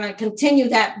there, and they're going to continue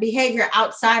that behavior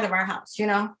outside of our house,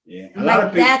 Yeah. A lot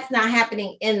of people, that's not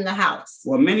happening in the house.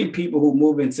 Well, many people who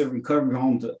move into recovery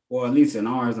homes, or at least in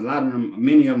ours,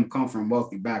 many of them come from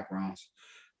wealthy backgrounds.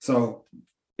 So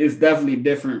it's definitely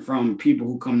different from people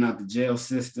who come out the jail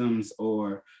systems,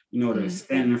 or, they're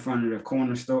standing in front of the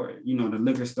corner store, the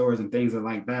liquor stores and things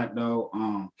like that,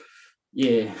 though.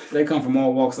 They come from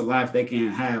all walks of life. They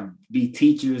can be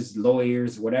teachers,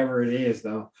 lawyers, whatever it is,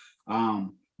 though.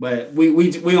 But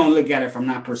we don't look at it from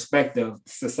that perspective.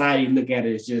 Society look at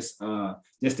it as just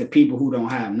the people who don't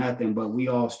have nothing. But we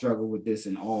all struggle with this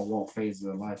in all walk phases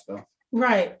of life, though.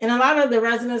 Right, and a lot of the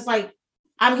residents like,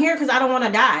 I'm here because I don't want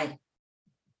to die.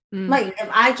 Like if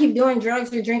I keep doing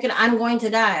drugs or drinking, I'm going to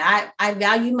die. I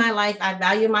value my life. I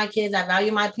value my kids. I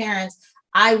value my parents.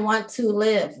 I want to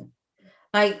live.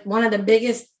 Like one of the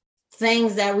biggest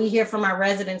things that we hear from our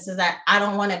residents is that I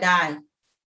don't want to die.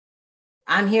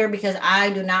 I'm here because I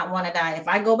do not want to die. If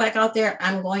I go back out there,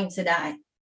 I'm going to die.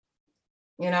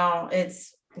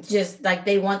 It's just like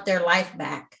they want their life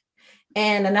back.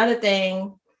 And another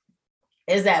thing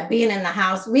is that being in the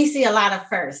house, we see a lot of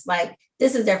firsts. Like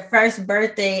this is their first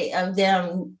birthday of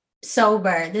them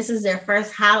sober. This is their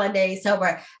first holiday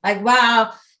sober. Like,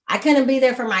 wow, I couldn't be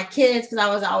there for my kids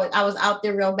because I was out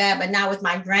there real bad. But now with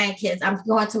my grandkids, I'm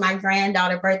going to my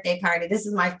granddaughter birthday party. This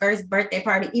is my first birthday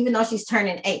party, even though she's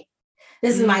turning 8.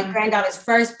 This is my granddaughter's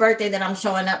first birthday that I'm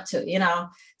showing up to, you know?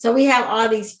 So we have all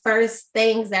these first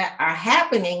things that are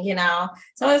happening, you know?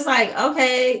 So it's like,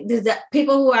 okay, the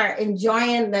people who are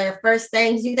enjoying their first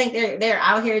things, you think they're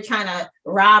out here trying to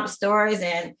rob stores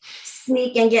and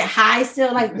sneak and get high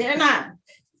still? Like they're not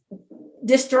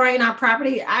destroying our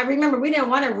property. I remember we didn't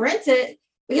want to rent it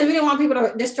because we didn't want people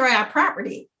to destroy our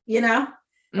property, you know?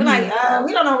 We're like,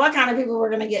 we don't know what kind of people we're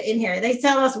going to get in here. They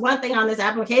tell us one thing on this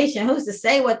application. Who's to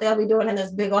say what they'll be doing in this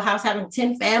big old house, having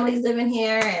 10 families living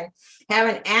here and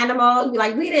having animals?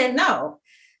 Like, we didn't know.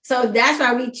 So that's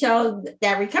why we chose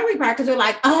that recovery part, because we're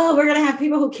like, oh, we're going to have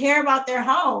people who care about their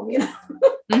home, you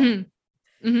know?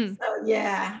 So,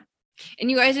 yeah.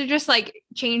 And you guys are just like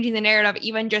changing the narrative.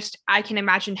 Even just, I can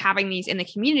imagine having these in the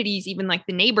communities, even like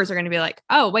the neighbors are going to be like,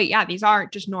 oh, wait, yeah, these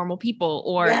aren't just normal people.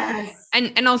 Or,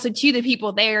 and also to the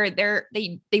people there,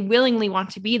 they willingly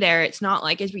want to be there. It's not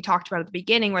like, as we talked about at the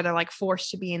beginning, where they're like forced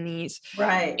to be in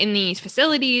these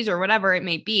facilities or whatever it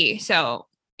may be. So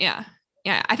yeah.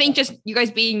 I think just you guys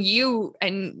being you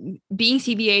and being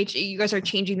CBH, you guys are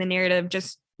changing the narrative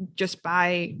just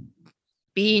by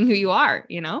being who you are,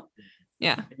 you know?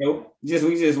 Yeah.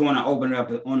 We just want to open it up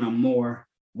on a more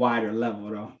wider level,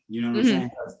 though. You know what I'm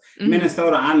saying?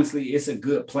 Minnesota, honestly, it's a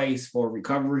good place for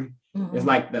recovery. It's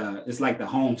like the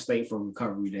home state for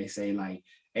recovery. They say like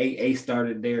AA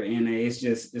started there, and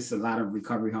it's a lot of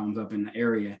recovery homes up in the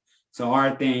area. So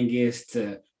our thing is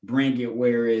to bring it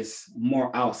where it's more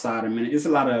outside of Minnesota. It's a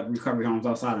lot of recovery homes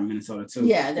outside of Minnesota too.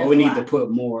 Yeah, but we need to put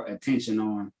more attention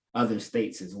on other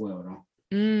states as well,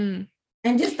 though.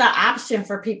 And just the option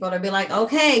for people to be like,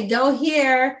 okay, go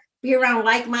here, be around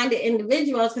like-minded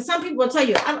individuals. Because some people will tell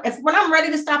you, when I'm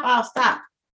ready to stop, I'll stop.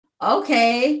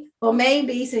 Okay, well,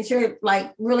 maybe since you're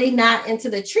like really not into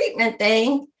the treatment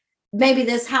thing, maybe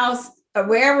this house or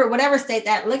whatever state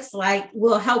that looks like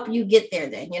will help you get there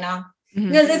then, you know?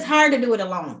 Because it's hard to do it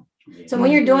alone. So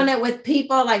when you're doing it with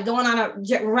people, like going on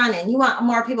a running, you want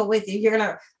more people with you. You're going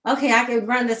to, okay, I can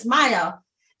run this mile.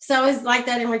 So it's like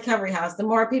that in recovery house. The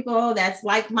more people that's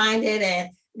like-minded and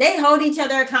they hold each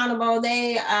other accountable.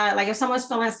 They like if someone's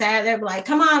feeling sad, they're like,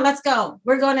 come on, let's go.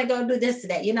 We're going to go do this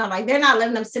today. You know, like they're not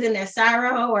letting them sit in their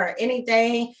sorrow or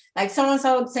anything. Like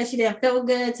so-and-so said she didn't feel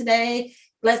good today.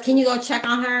 Can you go check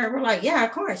on her? We're like, yeah,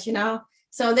 of course, you know.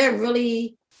 So they're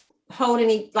really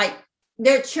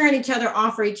they're cheering each other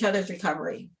on for each other's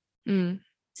recovery.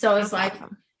 So it's like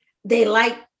they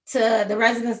like to the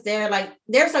residents there, like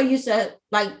they're so used to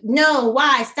like, no,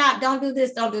 why, stop, don't do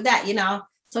this, don't do that, you know.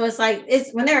 So it's like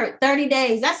when they're 30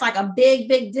 days, that's like a big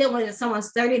deal when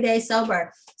someone's 30 days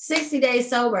sober, 60 days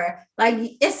sober. Like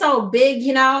it's so big,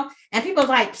 you know, and people's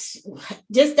like,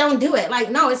 just don't do it.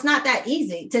 Like, no, it's not that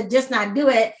easy to just not do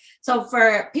it. So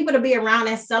for people to be around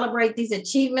and celebrate these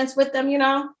achievements with them, you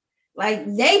know, like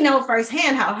they know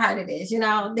firsthand how hard it is, you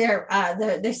know, they're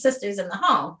sisters in the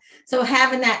home. So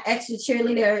having that extra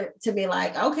cheerleader to be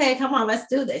like, okay, come on, let's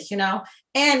do this, you know,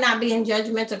 and not being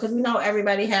judgmental, because we know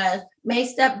everybody may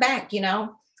step back, you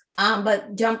know,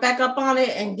 but jump back up on it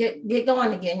and get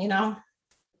going again, you know.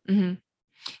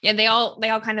 Yeah, they all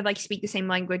kind of like speak the same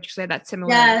language, so that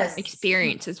similar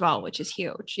experience as well, which is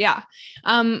huge. Yeah.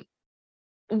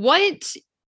 What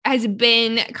has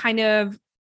been kind of,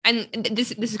 and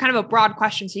this is kind of a broad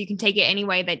question, so you can take it any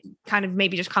way that kind of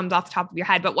maybe just comes off the top of your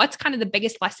head, but what's kind of the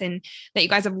biggest lesson that you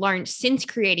guys have learned since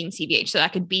creating CBH? So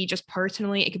that could be just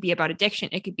personally, it could be about addiction,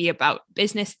 it could be about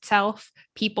business itself,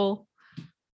 people.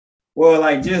 Well,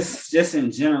 like just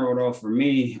in general, though, for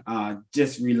me,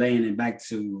 just relaying it back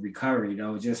to recovery,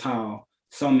 though, just how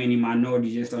so many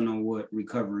minorities just don't know what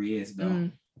recovery is, though.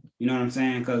 You know what I'm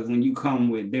saying? Because when you come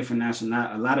with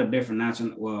a lot of different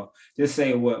just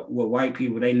say what white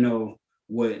people, they know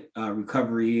what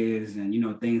recovery is and, you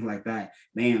know, things like that.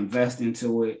 They invest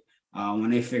into it.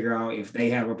 When they figure out if they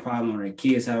have a problem or their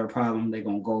kids have a problem, they're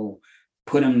going to go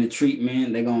put them to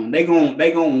treatment. They're going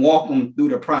to walk them through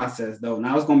the process, though.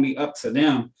 Now it's going to be up to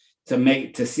them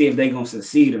to see if they're going to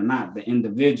succeed or not, the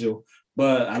individual.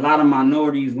 But a lot of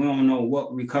minorities, we don't know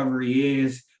what recovery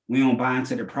is. We don't buy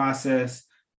into the process.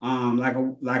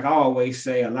 Like I always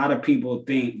say, a lot of people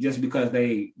think just because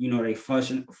they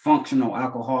functional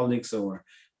alcoholics or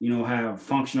have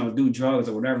functional, do drugs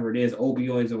or whatever it is,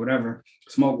 opioids or whatever,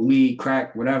 smoke weed,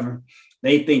 crack, whatever.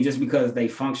 They think just because they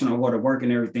function or go to work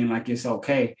and everything, like it's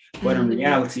okay. But in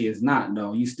reality, it's not,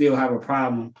 though. You still have a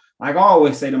problem. Like I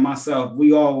always say to myself,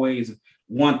 we always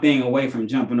one thing away from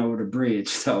jumping over the bridge.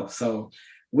 So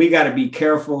we got to be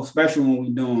careful, especially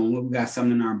when we got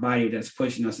something in our body that's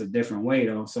pushing us a different way,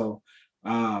 though. So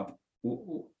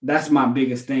that's my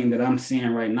biggest thing that I'm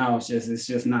seeing right now. It's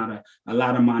just not a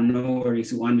lot of minorities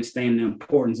who understand the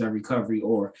importance of recovery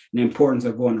or the importance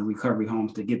of going to recovery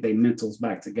homes to get their mentals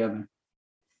back together.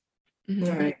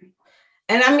 Right.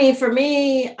 And I mean, for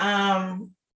me, I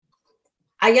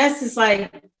guess it's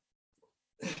like,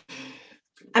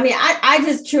 I mean, I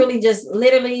just truly just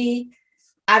literally,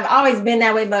 I've always been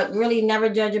that way, but really never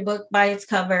judge a book by its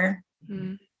cover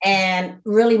and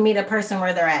really meet a person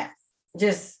where they're at.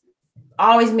 Just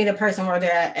always meet a person where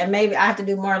they're at. And maybe I have to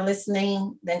do more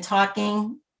listening than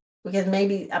talking, because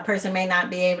maybe a person may not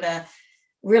be able to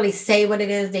really say what it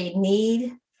is they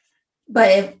need. But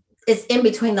if it's in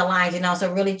between the lines,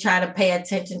 so really try to pay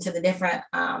attention to the different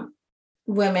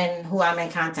women who I'm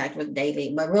in contact with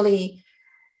daily, but really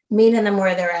meeting them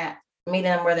where they're at,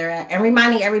 and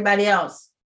reminding everybody else,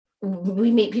 we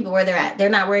meet people where they're at. They're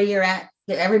not where you're at.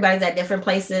 Everybody's at different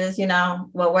places,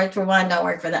 what worked for one don't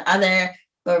work for the other,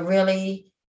 but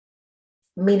really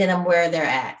meeting them where they're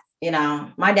at.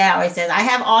 My dad always says, I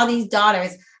have all these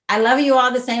daughters. I love you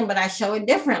all the same, but I show it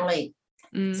differently.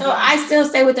 So I still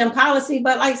stay within policy,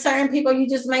 but like certain people, you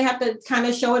just may have to kind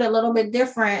of show it a little bit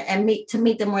different and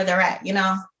meet them where they're at,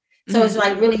 So it's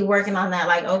like really working on that.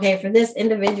 Like, okay, for this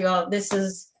individual, this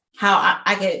is how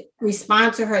I could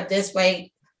respond to her this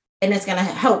way. And it's going to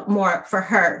help more for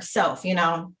herself,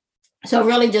 So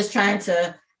really just trying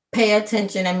to pay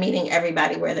attention and meeting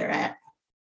everybody where they're at.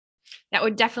 That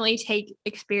would definitely take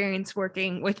experience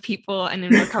working with people and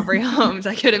in recovery homes.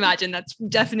 I could imagine that's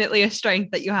definitely a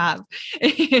strength that you have.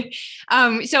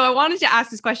 So I wanted to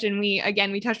ask this question.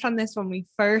 We touched on this when we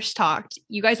first talked.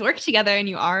 You guys work together and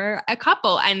you are a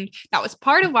couple, and that was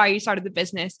part of why you started the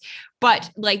business.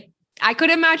 But I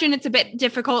could imagine it's a bit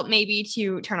difficult maybe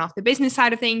to turn off the business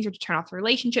side of things or to turn off the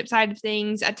relationship side of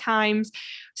things at times.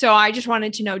 So I just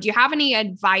wanted to know, do you have any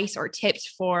advice or tips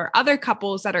for other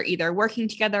couples that are either working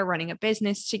together, running a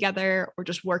business together, or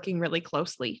just working really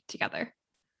closely together?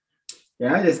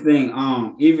 Yeah, I just think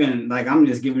even like I'm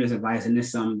just giving this advice, and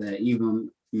it's something that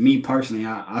even me personally,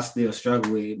 I still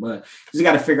struggle with, but you just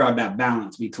got to figure out that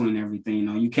balance between everything.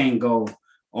 You can't go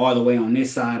all the way on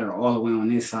this side or all the way on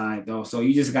this side, though. So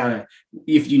you just gotta,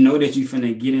 if you know that you're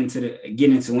finna get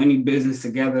into any business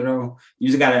together, though,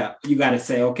 you gotta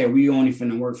say, okay, we only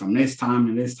finna work from this time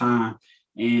to this time,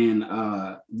 and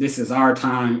this is our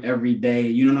time every day.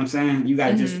 You know what I'm saying? You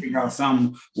gotta just figure out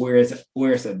something where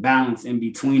it's a balance in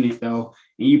between it, though.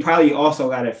 And you probably also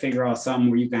gotta figure out something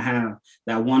where you can have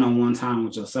that one-on-one time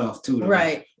with yourself too, though.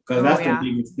 Right? Because that's the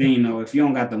biggest thing, though. If you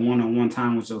don't got the one-on-one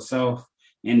time with yourself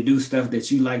and do stuff that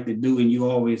you like to do, and you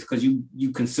always, because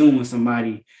you consume with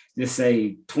somebody, just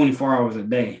say 24 hours a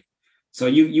day. So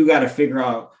you got to figure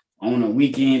out on a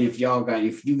weekend if you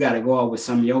got to go out with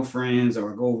some of your friends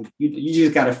or you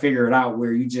just got to figure it out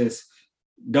where you just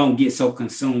don't get so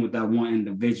consumed with that one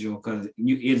individual, because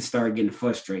it'll start getting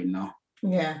frustrating though.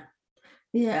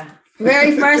 Yeah,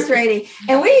 very frustrating.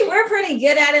 And we're pretty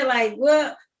good at it. Like,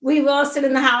 we will sit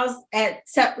in the house I'll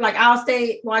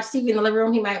watch TV in the living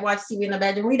room. He might watch TV in the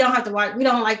bedroom. We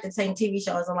don't like the same TV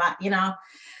shows a lot,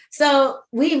 So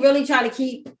we really try to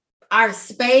keep our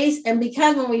space. And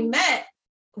because when we met,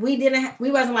 we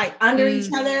wasn't like under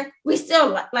each other. We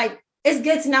still like, it's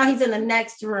good to know he's in the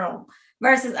next room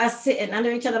versus us sitting under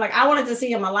each other. Like I wanted to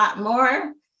see him a lot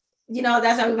more.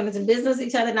 That's why we went into business with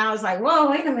each other. Now it's like,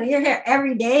 whoa, wait a minute, you're here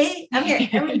every day. I'm here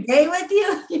every day with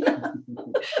you.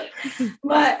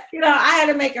 But I had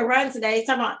to make a run today.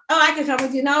 Talking about, I can come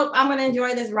with you. No, I'm gonna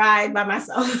enjoy this ride by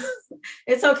myself.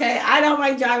 It's okay. I don't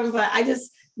like driving, but I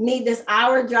just need this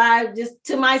hour drive just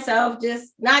to myself,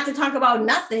 just not to talk about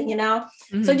nothing,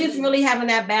 So just really having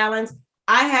that balance.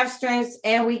 I have strengths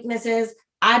and weaknesses.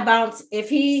 I bounce. If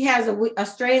he has a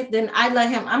strength, then I let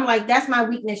him. I'm like, that's my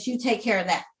weakness. You take care of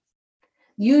that.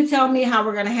 You tell me how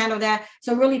we're going to handle that.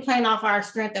 So really playing off our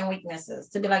strength and weaknesses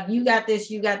to be like, you got this,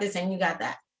 and you got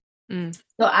that.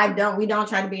 So we don't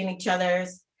try to be in each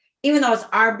other's, even though it's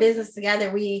our business together,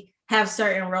 we have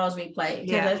certain roles we play.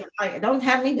 Yeah. Like, don't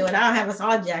have me do it. I'll have us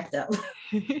all jacked up.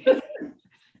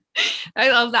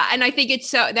 I love that. And I think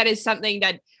that is something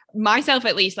that myself,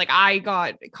 at least, like I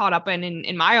got caught up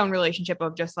in my own relationship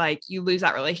of just like, you lose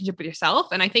that relationship with yourself.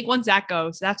 And I think once that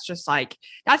goes, that's just like,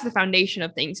 that's the foundation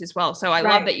of things as well. So I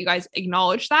love that you guys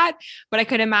acknowledge that, but I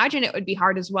could imagine it would be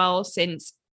hard as well,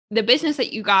 since the business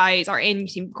that you guys are in, you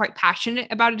seem quite passionate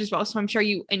about it as well. So I'm sure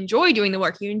you enjoy doing the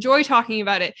work, you enjoy talking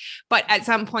about it, but at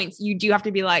some points you do have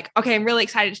to be like, okay, I'm really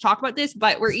excited to talk about this,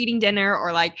 but we're eating dinner,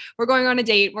 or like we're going on a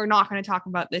date. We're not going to talk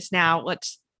about this now.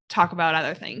 Let's talk about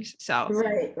other things. So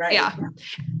right. yeah.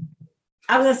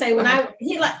 I was gonna say, when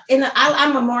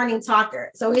I'm a morning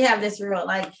talker. So we have this rule,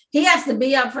 like he has to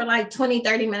be up for like 20,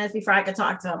 30 minutes before I could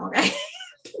talk to him. Okay.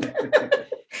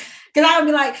 Cause I would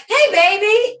be like, hey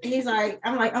baby. He's like,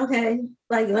 I'm like, okay,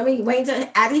 like let me wait till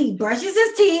after he brushes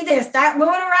his teeth and start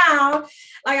moving around.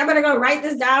 Like I'm gonna go write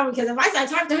this down, because if I start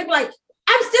talking to him, like,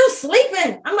 I'm still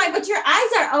sleeping. I'm like, but your eyes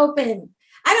are open.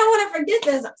 I don't want to forget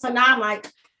this. So now I'm like,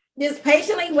 just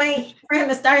patiently wait for him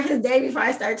to start his day before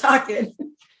I start talking.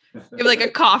 You have like a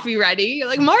coffee ready. You're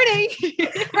like, morning.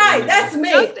 Right, that's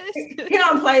me. He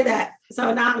don't play that.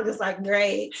 So now I'm just like,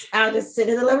 great. I'll just sit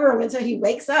in the living room until he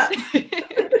wakes up.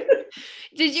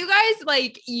 Did you guys,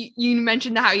 like, you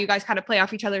mentioned how you guys kind of play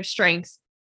off each other's strengths.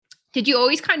 Did you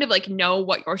always kind of like know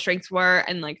what your strengths were,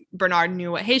 and like Bernard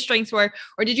knew what his strengths were?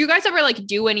 Or did you guys ever like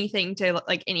do anything to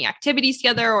like any activities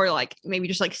together, or like maybe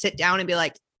just like sit down and be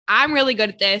like, I'm really good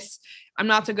at this, I'm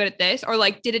not so good at this? Or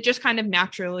like, did it just kind of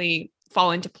naturally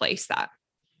fall into place that?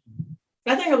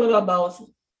 I think a little of both.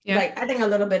 Yeah. Like, I think a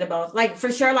little bit of both. Like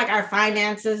for sure, like our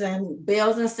finances and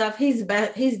bills and stuff, he's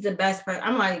the best person.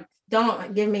 I'm like,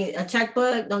 don't give me a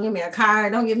checkbook, don't give me a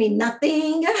card, don't give me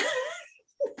nothing.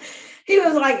 He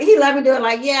was like, he let me do it.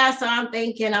 Like, yeah, so I'm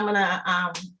thinking I'm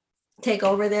gonna take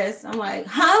over this. I'm like,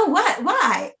 huh? What?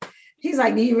 Why? He's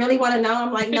like, do you really want to know?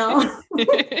 I'm like, no.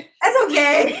 That's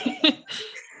okay.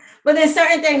 But there's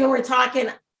certain things when we're talking,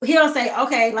 he'll say,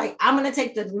 okay, like I'm gonna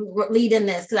take the lead in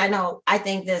this because I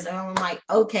think this, and I'm like,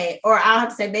 okay. Or I'll have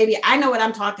to say, baby, I know what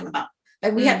I'm talking about.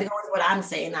 Like we have to go with what I'm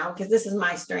saying now because this is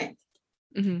my strength.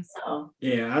 Mm-hmm. So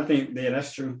yeah, I think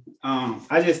that's true.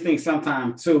 I just think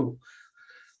sometimes too,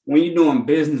 when you're doing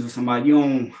business with somebody,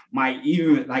 you might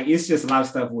even like, it's just a lot of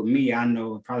stuff with me. I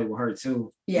know probably with her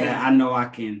too. Yeah, that I know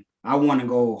I want to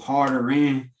go harder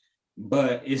in,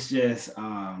 but it's just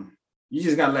you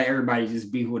just gotta let everybody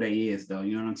just be who they is, though.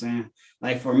 You know what I'm saying?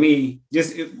 Like for me,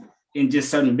 in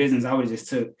just certain business, I would just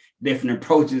took different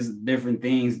approaches, different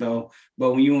things, though.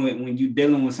 But when you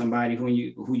dealing with somebody who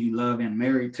you love and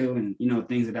married to, and you know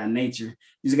things of that nature,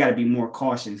 you just got to be more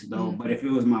cautious, though. Mm-hmm. But if it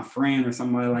was my friend or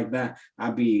somebody like that,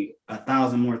 I'd be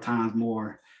 1,000 more times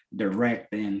more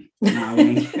direct. And nah,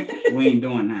 we ain't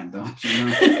doing that, though. You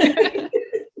know?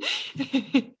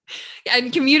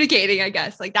 And communicating, I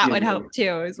guess, like that would help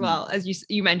too, as well. As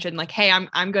you mentioned, like, hey,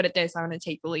 I'm good at this, I'm going to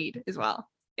take the lead as well.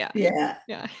 Yeah.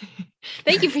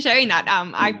 Thank you for sharing that.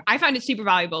 I find it super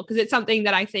valuable because it's something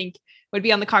that I think would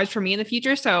be on the cards for me in the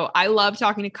future. So I love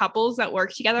talking to couples that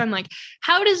work together. I'm like,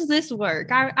 how does this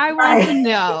work? I want to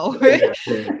know.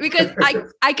 Because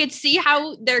I could see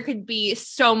how there could be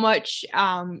so much,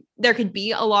 there could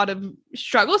be a lot of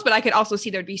struggles, but I could also see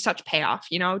there'd be such payoff,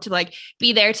 to like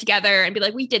be there together and be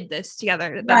like, we did this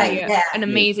together. That'd be an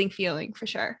amazing feeling for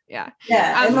sure. Yeah.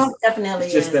 Yeah. It most definitely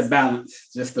it's just the balance,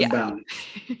 balance.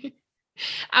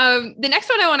 The next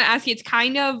one I want to ask you,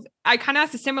 I kind of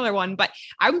asked a similar one, but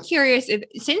I'm curious if,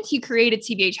 since you created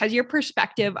CBH, has your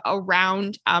perspective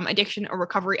around addiction or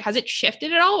recovery, has it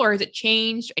shifted at all, or has it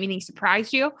changed? Anything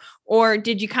surprised you, or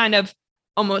did you kind of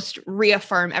almost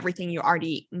reaffirm everything you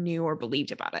already knew or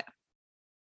believed about it?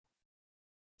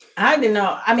 I didn't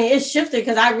know. I mean, it shifted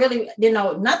because I really didn't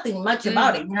know nothing much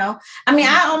about it. I mean,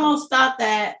 I almost thought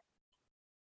that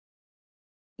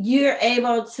you're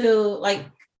able to, like,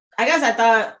 I guess I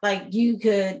thought like you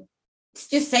could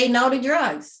just say no to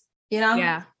drugs,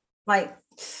 Yeah. Like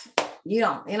you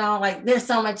don't, like there's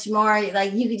so much more,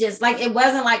 like you could just, like, it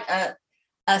wasn't like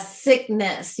a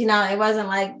sickness, it wasn't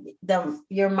like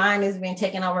your mind is being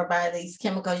taken over by these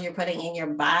chemicals you're putting in your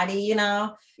body,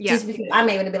 just because I'm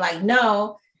able to be like,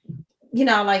 no,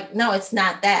 like, no, it's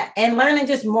not that. And learning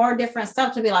just more different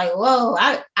stuff to be like, whoa,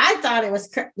 I thought it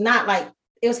was not like,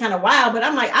 it was kind of wild, but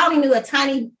I'm like, I only knew a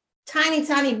tiny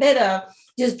bit of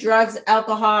just drugs,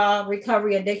 alcohol,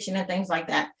 recovery, addiction, and things like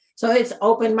that. So it's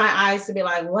opened my eyes to be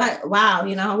like, what? Wow.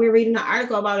 We're reading an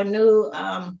article about a new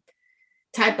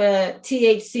type of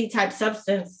THC type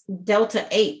substance, Delta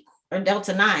 8 or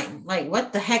Delta 9. Like,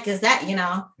 what the heck is that?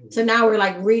 So now we're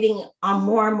like reading on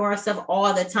more and more stuff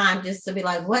all the time just to be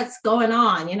like, what's going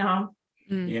on?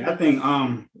 Yeah, I think,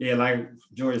 like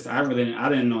George, I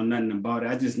didn't know nothing about it.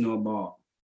 I just know about,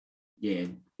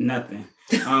 nothing.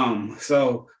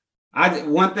 So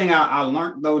One thing I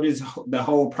learned though, the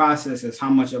whole process is how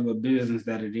much of a business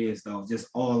that it is though, just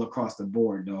all across the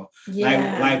board though.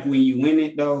 Yeah. Like when you win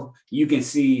it though, you can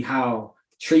see how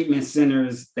treatment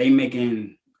centers, they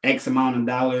making X amount of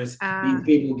dollars. These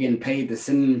people getting paid to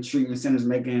send them to treatment centers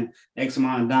making X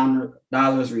amount of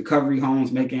dollars. Recovery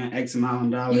homes making X amount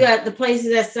of dollars. You got the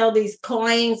places that sell these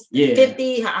coins,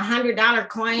 $50, $100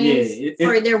 coins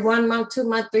for their 1 month, 2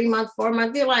 month, 3 month, 4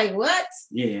 month. You're like, what?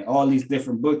 Yeah, all these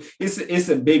different books. It's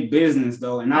a big business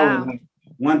though, and I was like,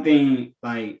 one thing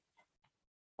like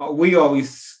we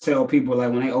always tell people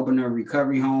like when they open their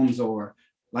recovery homes or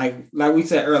like we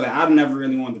said earlier, I've never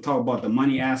really wanted to talk about the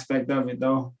money aspect of it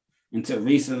though until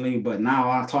recently, but now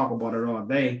I talk about it all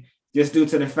day just due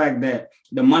to the fact that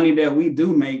the money that we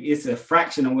do make, it's a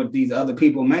fraction of what these other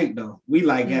people make though. We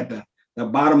like at the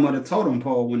bottom of the totem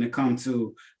pole when it comes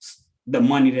to the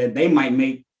money that they might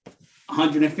make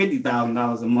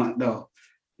 $150,000 a month though,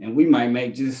 and we might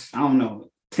make just, I don't know,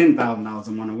 $10,000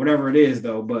 a month or whatever it is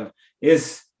though, but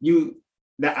it's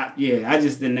I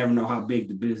just didn't never know how big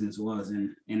the business was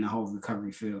in the whole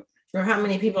recovery field. Or how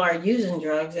many people are using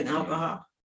drugs and alcohol.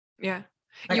 Yeah.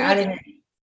 Like I didn't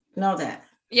know that.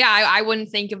 Yeah, I wouldn't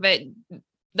think of it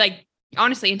like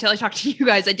honestly until I talked to you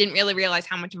guys. I didn't really realize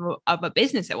how much of a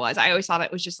business it was. I always thought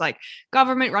it was just like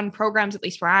government run programs, at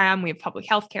least where I am. We have public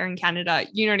health care in Canada.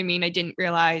 You know what I mean? I didn't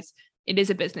realize it is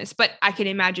a business, but I can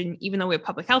imagine even though we have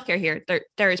public health care here,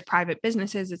 there is private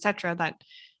businesses, etc., that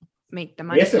make the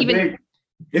money.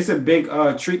 It's a big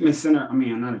treatment center. I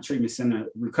mean, not a treatment center,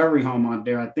 recovery home out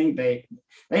there. I think they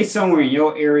somewhere in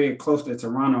your area close to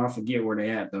Toronto. I forget where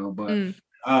they at though, but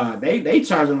they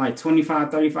charging like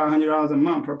 $2,500-$3,500 a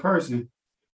month per person.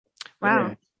 Wow.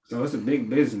 Yeah. So it's a big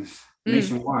business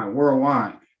nationwide,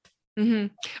 worldwide.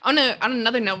 Mm-hmm. On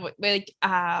another note, like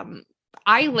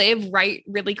I live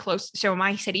really close. So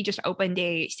my city just opened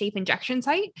a safe injection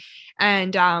site,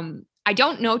 and I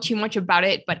don't know too much about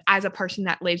it, but as a person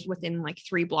that lives within like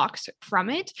 3 blocks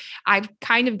from it, I've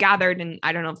kind of gathered, and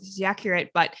I don't know if this is accurate,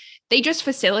 but they just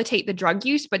facilitate the drug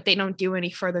use, but they don't do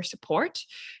any further support.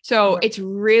 So it's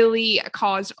really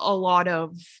caused a lot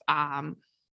of, I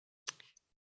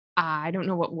don't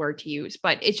know what word to use,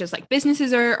 but it's just like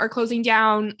businesses are closing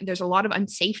down. There's a lot of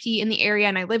unsafety in the area.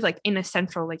 And I live like in a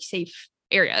central, like safe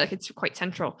area, like it's quite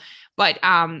central, but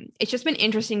it's just been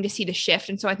interesting to see the shift.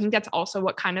 And so I think that's also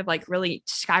what kind of like really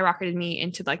skyrocketed me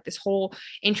into like this whole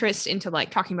interest into like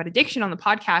talking about addiction on the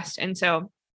podcast. And so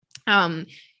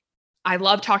I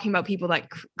love talking about people that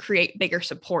create bigger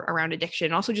support around addiction,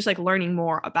 and also just like learning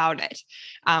more about it.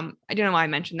 I don't know why I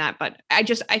mentioned that, but I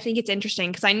think it's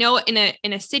interesting because I know in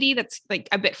a city that's like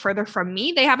a bit further from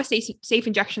me, they have a safe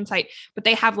injection site, but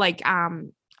they have like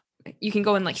you can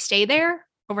go and like stay there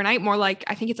overnight, more like,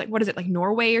 I think it's like, what is it, like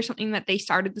Norway or something, that they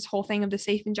started this whole thing of the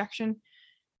safe injection.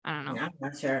 I don't know. I'm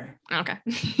not sure. Okay.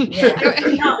 Yeah.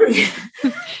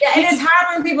 Yeah, and it's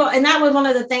hard when people, and that was one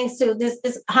of the things too, this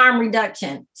is harm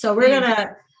reduction. So we're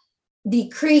gonna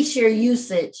decrease your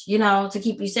usage, to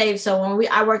keep you safe. So when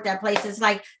I worked at places,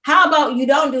 like, how about you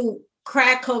don't do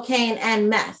crack, cocaine, and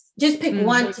meth? Just pick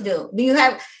one to do. Do you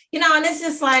have, and it's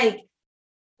just like,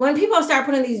 when people start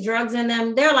putting these drugs in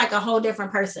them, they're like a whole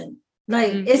different person.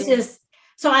 Like, it's just,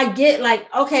 so I get like,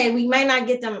 okay, we may not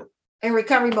get them in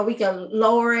recovery, but we can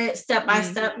lower it step by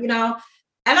step, And I'm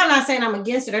not saying I'm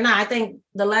against it or not. I think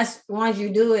the less ones you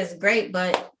do is great,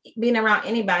 but being around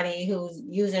anybody who's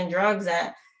using drugs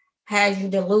that has you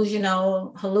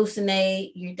delusional,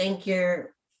 hallucinate, you think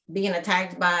you're being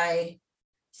attacked by,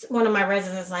 one of my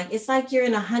residents, like, it's like you're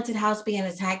in a haunted house being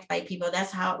attacked by people.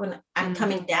 That's how, when I'm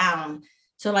coming down.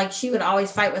 So like, she would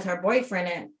always fight with her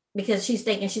boyfriend because she's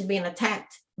thinking she's being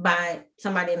attacked by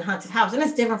somebody in a haunted house. And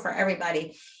it's different for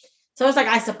everybody. So it's like,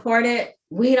 I support it.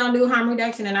 We don't do harm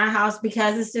reduction in our house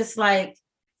because it's just like,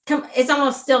 it's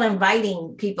almost still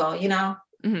inviting people,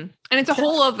 Mm-hmm. And it's a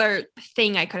whole other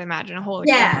thing, I could imagine, a whole.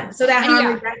 So that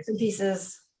harm reduction piece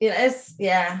is,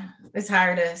 it's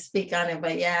hard to speak on it,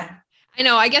 but yeah. I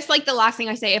know. I guess like the last thing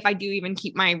I say, if I do even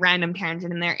keep my random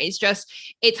tangent in there, is just,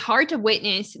 it's hard to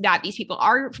witness that these people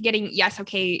are getting, yes,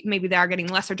 okay, maybe they are getting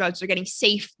lesser drugs, they're getting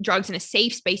safe drugs in a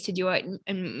safe space to do it.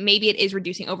 And maybe it is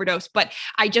reducing overdose, but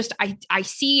I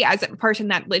see as a person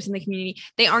that lives in the community,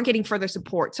 they aren't getting further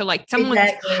support. So like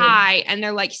someone's high and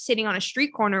they're like sitting on a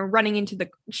street corner, running into the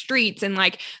streets, and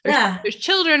like there's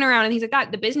children around and things like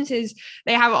that. The businesses,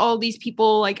 they have all these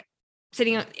people like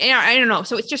sitting on, I don't know.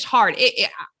 So it's just hard.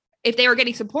 If they were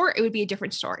getting support, it would be a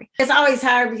different story. It's always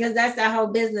hard because that's that whole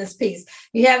business piece.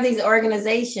 You have these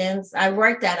organizations, I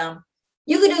worked at them.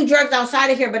 You can do drugs outside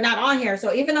of here, but not on here.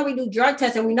 So even though we do drug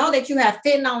testing, we know that you have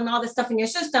fentanyl and all this stuff in your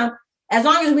system. As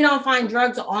long as we don't find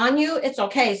drugs on you, it's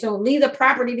okay. So leave the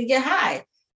property to get high.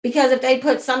 Because if they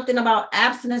put something about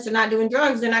abstinence or not doing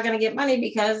drugs, they're not going to get money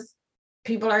because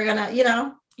people are going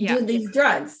to, do these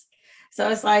drugs. So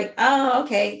it's like, oh,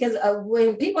 okay. Because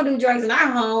when people do drugs in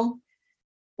our home,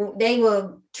 they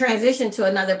will transition to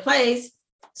another place.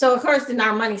 So of course, then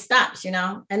our money stops, and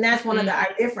that's one of our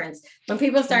difference. When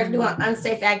people start doing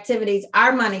unsafe activities,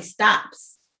 our money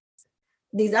stops.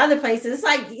 These other places, it's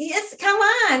like, yes, come,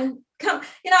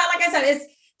 like I said, it's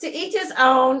to each his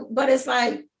own, but it's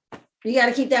like, you got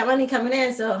to keep that money coming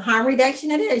in. So harm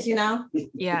reduction it is,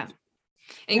 Yeah.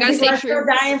 And you people are still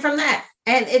dying from that.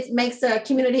 And it makes the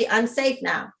community unsafe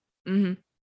now.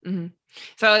 Mm-hmm. Mm-hmm.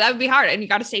 So that would be hard. And you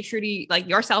got to stay true to like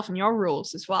yourself and your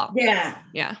rules as well. Yeah.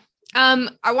 Yeah.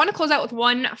 I want to close out with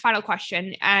one final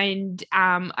question. And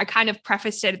I kind of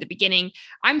prefaced it at the beginning.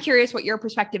 I'm curious what your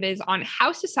perspective is on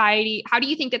how do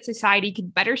you think that society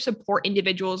could better support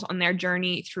individuals on their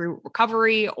journey through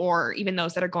recovery or even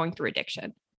those that are going through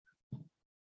addiction?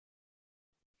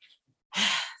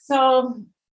 So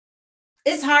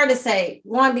it's hard to say.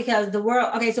 One, because the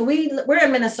world, okay, so we're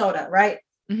in Minnesota, right?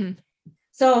 Mm-hmm.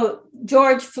 So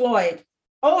George Floyd,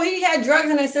 he had drugs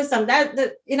in his system.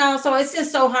 So it's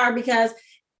just so hard because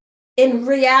in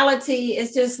reality,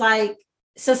 it's just like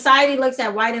society looks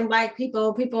at white and black people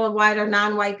of white or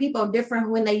non-white people different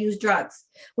when they use drugs.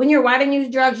 When you're white and use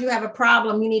drugs, you have a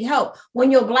problem, you need help.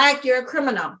 When you're black, you're a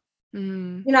criminal,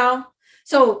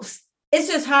 So it's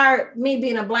just hard, me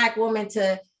being a black woman,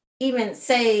 to even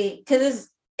say, because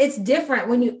it's different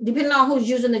when depending on who's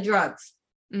using the drugs.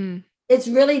 It's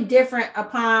really different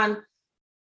upon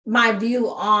my view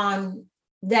on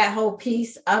that whole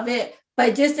piece of it.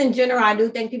 But just in general, I do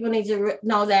think people need to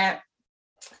know that,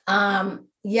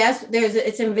 yes,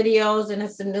 it's in videos and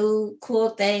it's a new cool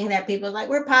thing that people are like,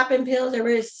 we're popping pills or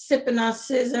we're sipping on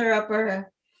scissor up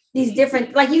or these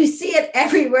different, like you see it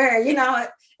everywhere,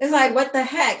 it's like, what the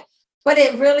heck? But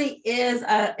it really is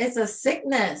it's a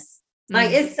sickness.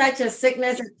 Like it's such a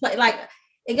sickness. It's like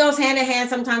it goes hand in hand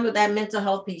sometimes with that mental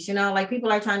health piece, like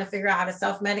people are trying to figure out how to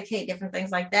self-medicate, different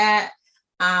things like that.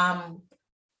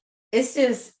 It's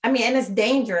just, and it's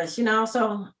dangerous,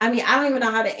 so, I don't even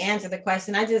know how to answer the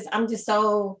question. I'm just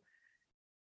so,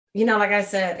 like I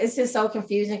said, it's just so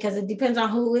confusing because it depends on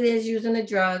who it is using the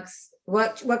drugs,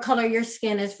 what color your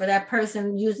skin is for that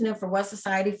person using it, for what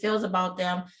society feels about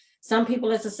them. Some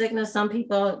people it's a sickness. Some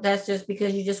people that's just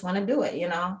because you just want to do it,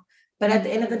 But at the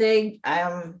end of the day,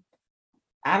 I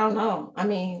don't know.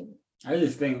 I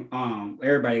just think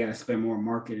everybody got to spend more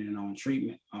marketing on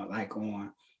treatment, like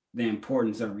on the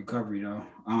importance of recovery, though.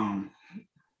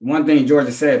 One thing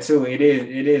Georgia said too, it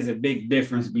is a big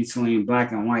difference between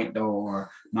black and white, though, or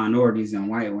minorities and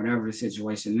white, whatever the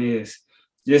situation is,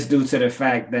 just due to the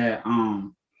fact that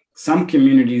some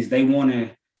communities they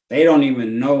don't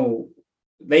even know.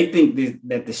 They think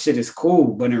that the shit is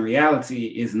cool, but in reality,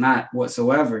 it's not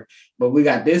whatsoever. But we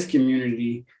got this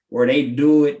community where they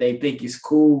do it, they think it's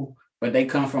cool, but they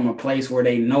come from a place where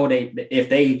they know if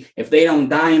they don't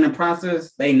die in the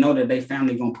process, they know that their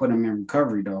family gonna put them in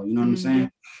recovery, though. You know what I'm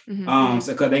saying? Mm-hmm.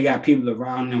 So because they got people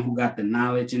around them who got the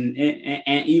knowledge and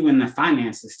even the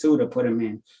finances too to put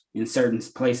them in certain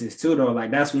places too, though.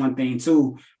 Like that's one thing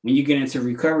too. When you get into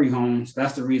recovery homes,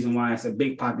 that's the reason why it's a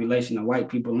big population of white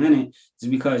people in it, is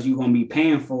because you're gonna be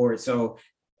paying for it. So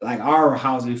like our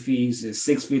housing fees is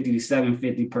 $650 to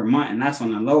 $750 per month, and that's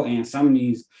on the low end. Some of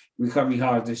these recovery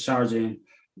houses is charging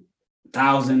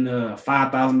 $1,000 to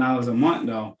 $5,000 a month,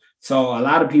 though. So a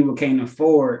lot of people can't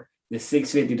afford the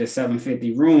 $650 to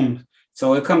 $750 rooms.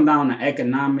 So it comes down to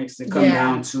economics. It comes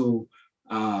down to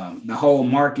the whole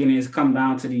marketing. It's come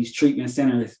down to these treatment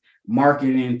centers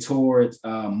marketing towards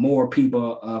more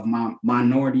people of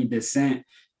minority descent.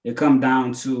 It comes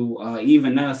down to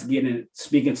even us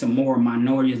speaking to more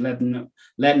minorities, letting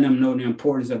them know the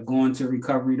importance of going to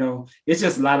recovery, though. It's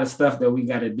just a lot of stuff that we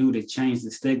got to do to change the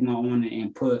stigma on it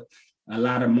and put a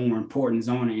lot of more importance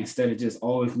on it instead of just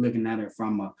always looking at it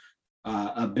from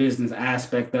a business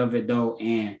aspect of it, though,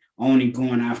 and only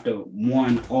going after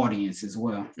one audience as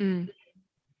well.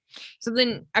 So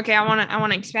then, okay, I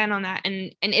want to expand on that.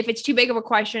 And if it's too big of a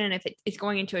question and if it's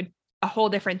going into a whole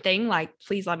different thing, like,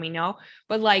 please let me know.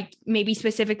 But like maybe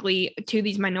specifically to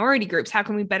these minority groups, how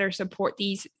can we better support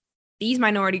these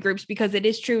minority groups? Because it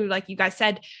is true, like you guys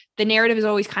said, the narrative has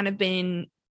always kind of been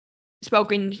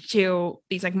spoken to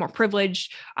these like more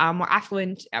privileged, more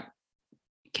affluent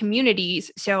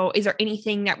communities. So is there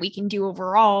anything that we can do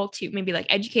overall to maybe like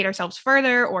educate ourselves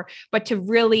further but to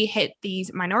really hit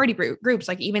these minority groups?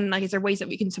 Like even like, is there ways that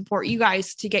we can support you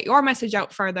guys to get your message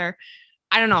out further?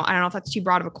 I don't know if that's too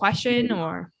broad of a question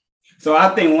or. So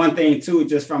I think one thing too,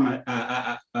 just from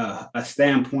a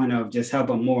standpoint of just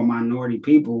helping more minority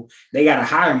people, they got to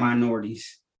hire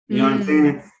minorities. You know what I'm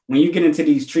saying? When you get into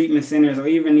these treatment centers or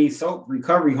even these soap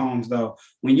recovery homes, though,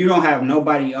 when you don't have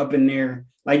nobody up in there,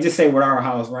 like just say with our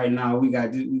house right now, we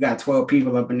got 12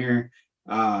 people up in there.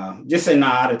 Just say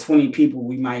out of 20 people,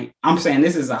 I'm saying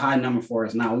this is a high number for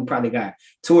us now. We probably got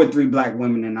 2 or 3 Black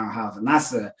women in our house, and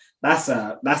that's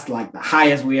like the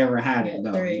highest we ever had it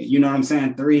though. 3. You know what I'm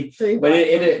saying? 3. But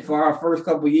it for our first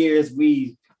couple of years,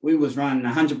 we was running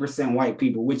 100% white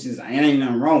people, which is, ain't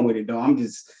nothing wrong with it though.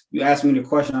 You asked me the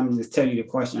question, I'm just tell you the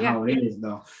question how it is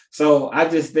though. So I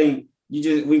just think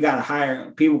people got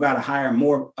to hire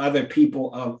more other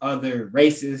people of other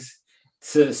races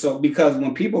because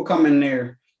when people come in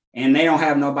there and they don't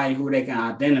have nobody who they can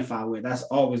identify with, that's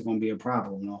always going to be a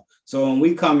problem. No? So when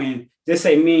we come in, just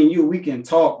say me and you, we can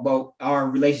talk, but our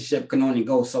relationship can only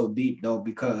go so deep though,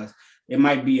 because it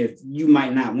might be you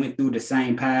might not went through the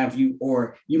same path,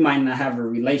 or you might not have a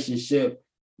relationship.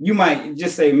 You might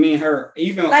just say me and her,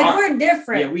 even like we're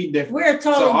different. Yeah, we different. We're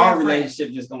totally so our different.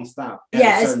 relationship just don't stop.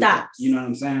 Yeah, it stops. You know what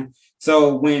I'm saying?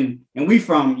 So we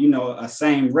from a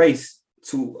same race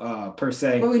to per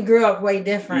se. But we grew up way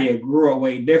different. Yeah, grew up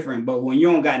way different. But when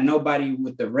you don't got nobody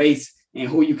with the race and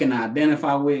who you can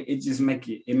identify with, it just make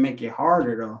it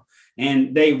harder though.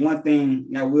 And one thing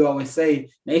that we always say,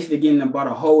 they forgetting about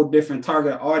a whole different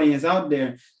target audience out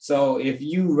there. So if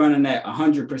you running at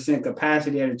 100%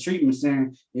 capacity at a treatment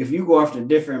center, if you go after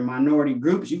different minority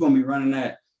groups, you're gonna be running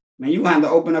at, man, you're gonna have to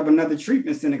open up another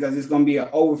treatment center because it's gonna be an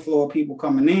overflow of people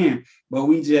coming in. But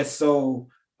we just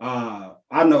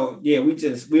I know, we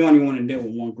only want to deal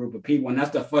with one group of people, and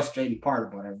that's the frustrating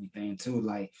part about everything too.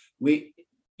 Like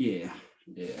And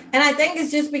I think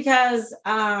it's just because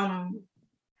I've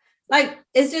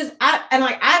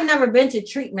never been to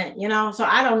treatment, so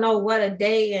I don't know what a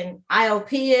day in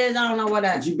IOP is. I don't know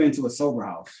But you've been to a sober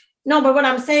house. No, but what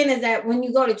I'm saying is that when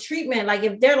you go to treatment, like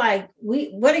if they're like,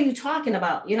 what are you talking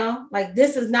about? Like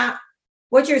this is not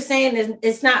what you're saying is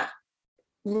it's not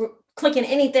clicking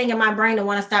anything in my brain to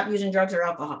want to stop using drugs or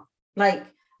alcohol. Like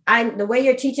the way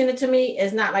you're teaching it to me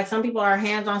is not like some people are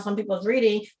hands-on, some people's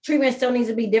reading. Treatment still needs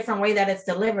to be different way that it's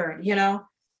delivered,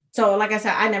 So like I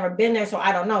said, I never been there, so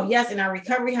I don't know. Yes, in our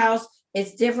recovery house,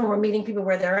 it's different. We're meeting people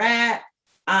where they're at.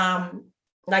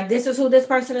 Like this is who this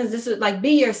person is. This is like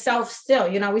be yourself still.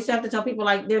 We still have to tell people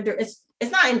like it's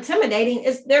not intimidating.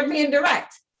 They're being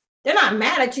direct. They're not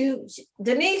mad at you.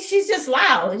 Denise, she's just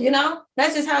loud,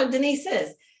 That's just how Denise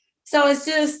is. So it's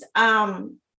just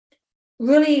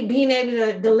really being able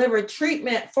to deliver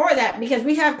treatment for that, because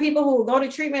we have people who go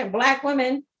to treatment, Black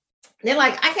women. They're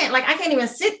like, I can't even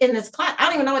sit in this class. I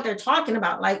don't even know what they're talking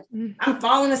about. Like, I'm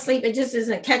falling asleep. It just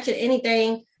isn't catching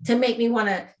anything to make me want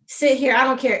to sit here. I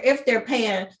don't care if they're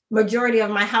paying majority of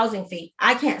my housing fee.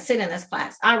 I can't sit in this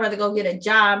class. I'd rather go get a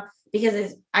job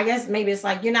because I guess maybe it's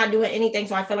like, you're not doing anything.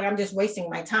 So I feel like I'm just wasting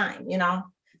my time,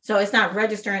 So it's not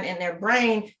registering in their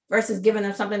brain versus giving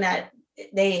them something that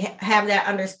they have that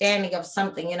understanding of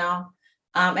something, And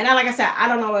like I said, I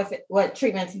don't know what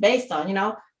treatment's based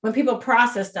on, when people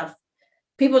process stuff.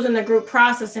 People's in the group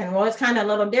processing, well, it's kind of a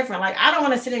little different. Like, I don't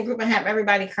want to sit in a group and have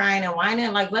everybody crying and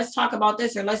whining. Like, let's talk about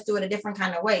this or let's do it a different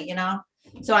kind of way,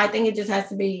 So I think it just has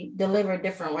to be delivered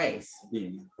different ways. Yeah.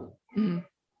 Mm-hmm.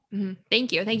 Mm-hmm.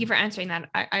 Thank you. Thank you for answering that.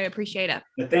 I appreciate it.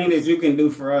 The thing that you can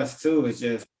do for us too is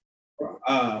just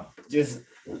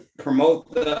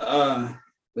promote the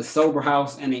sober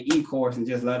house and the e-course and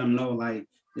just let them know like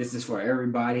this is for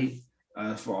everybody,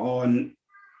 for all.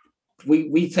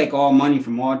 We take all money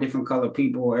from all different colored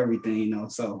people, everything,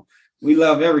 So we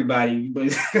love everybody, but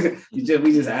we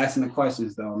just asking the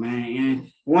questions though, man.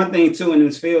 And one thing too in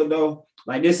this field though,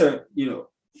 like this,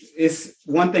 it's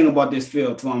one thing about this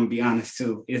field too, I'm gonna be honest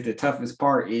too, is the toughest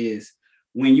part is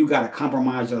when you got to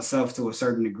compromise yourself to a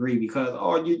certain degree because,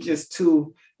 you're just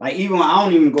too, like, I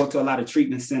don't even go to a lot of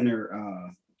treatment center,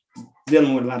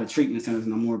 dealing with a lot of treatment centers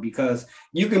no more because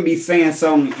you can be saying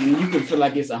something and you can feel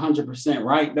like it's 100%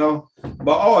 right though,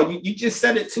 but you just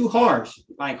said it too harsh.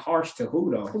 Like harsh to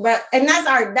who though? But and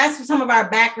that's some of our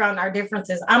background, our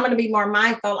differences. I'm going to be more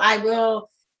mindful. I will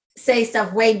say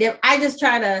stuff way different. I just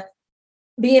try to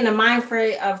be in the mind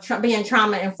frame of being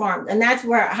trauma informed, and that's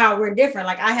how we're different.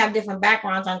 Like I have different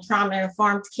backgrounds on trauma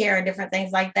informed care and different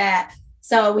things like that.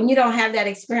 So when you don't have that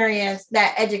experience,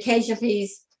 that education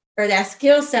piece, or that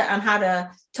skill set on how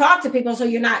to talk to people, so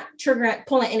you're not triggering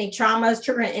any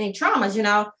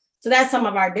traumas. So that's some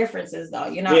of our differences,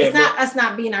 though. It's not us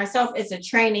not being ourselves. It's a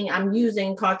training I'm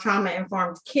using called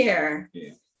trauma-informed care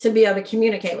to be able to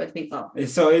communicate with people.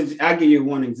 So I'll give you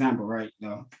one example, right?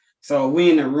 Though. So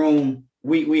we in the room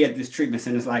we at this treatment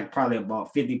center, it's like probably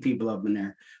about 50 people up in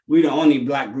there. We the only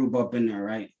Black group up in there,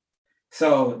 right?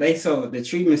 So the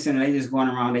treatment center, they just going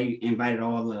around, they invited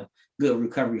all the good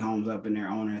recovery homes up in their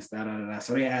owners,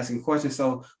 So they asking questions.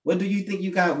 So what do you think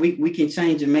we can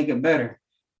change and make it better?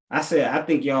 I said, I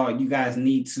think you guys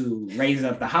need to raise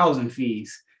up the housing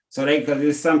fees. So because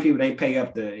there's some people they pay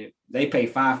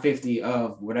 $550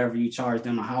 of whatever you charge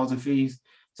them on housing fees.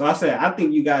 So I said, I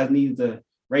think you guys need to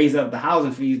raise up the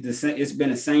housing fees. It's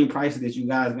been the same prices that you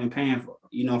guys have been paying for,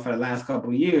 for the last couple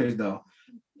of years though.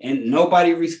 And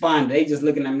nobody responded. They just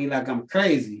looking at me like I'm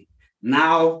crazy.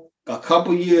 Now, a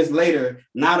couple years later,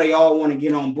 now they all want to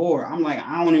get on board. I'm like,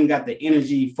 I don't even got the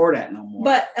energy for that no more.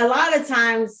 But a lot of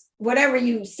times, whatever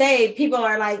you say, people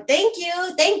are like, thank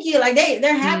you. Like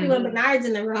they're happy when Bernard's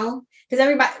in the room.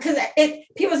 Because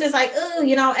people's just like,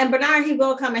 oh, and Bernard, he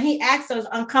will come and he asks those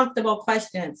uncomfortable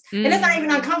questions. And it's not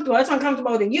even uncomfortable. It's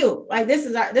uncomfortable to you. Like this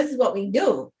is what we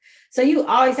do. So you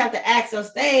always have to ask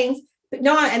those things. But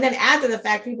no, and then after the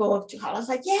fact, people will call us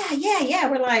like, yeah.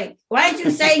 We're like, why did you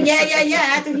say yeah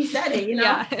after he said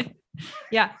it,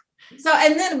 Yeah. So,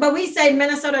 but we say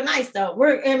Minnesota nice though.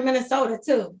 We're in Minnesota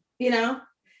too, and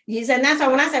that's why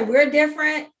when I say we're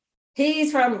different,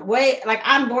 he's from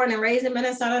I'm born and raised in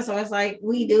Minnesota. So it's like,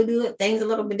 we do things a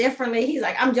little bit differently. He's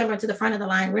like, I'm jumping to the front of the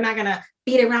line. We're not going to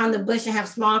beat around the bush and have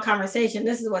small conversation.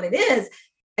 This is what it is.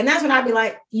 And that's when I'd be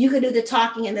like, you could do the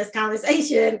talking in this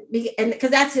conversation, and because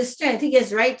that's his strength. He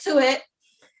gets right to it.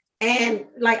 And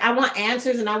like, I want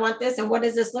answers and I want this. And what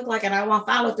does this look like? And I want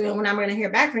follow through and when I'm going to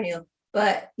hear back from you.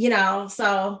 But,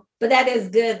 but that is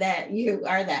good that you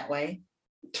are that way.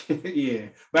 Yeah.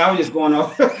 But I was just going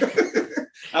off.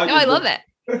 I love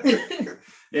it.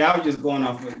 Yeah, I was just going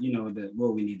off of,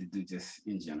 what we need to do just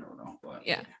in general though. But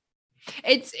yeah.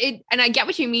 And I get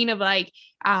what you mean of like,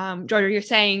 Georgia, you're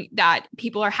saying that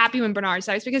people are happy when Bernard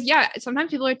starts because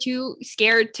sometimes people are too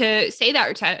scared to say that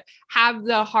or to have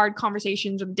the hard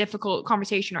conversations or difficult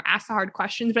conversation or ask the hard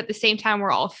questions. But at the same time,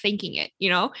 we're all thinking it,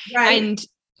 Right. And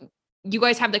you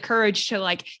guys have the courage to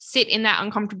like sit in that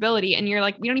uncomfortability and you're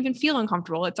like, we don't even feel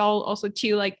uncomfortable. It's all also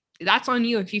too like, that's on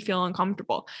you if you feel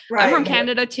uncomfortable. Right. I'm from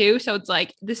Canada too. So it's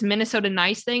like this Minnesota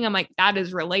nice thing. I'm like, that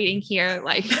is relating here.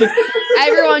 Like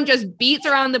everyone just beats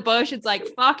around the bush. It's like,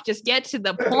 fuck, just get to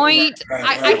the point.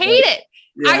 I hate it.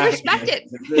 Yeah, I respect it.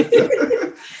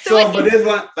 But there's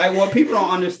what people don't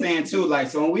understand too. Like,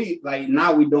 so when we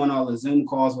now we doing all the Zoom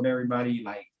calls with everybody,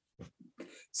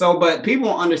 but people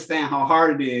don't understand how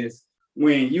hard it is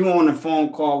when you on a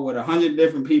phone call with 100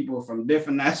 different people from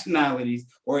different nationalities,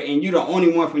 and you're the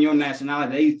only one from your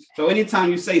nationality. So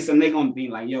anytime you say something, they're gonna be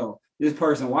like, yo, this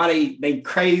person, why they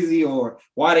crazy or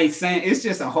why they saying, it's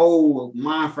just a whole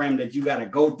mind frame that you gotta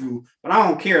go through. But I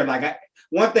don't care.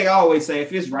 One thing I always say,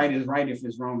 if it's right, it's right. If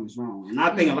it's wrong, it's wrong. And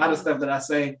I think a lot of stuff that I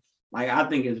say, I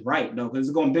think it's right though, because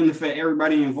it's gonna benefit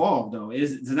everybody involved though.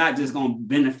 It's not just gonna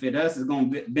benefit us, it's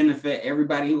gonna benefit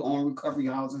everybody who own recovery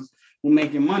houses who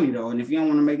making money though. And if you don't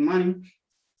want to make money,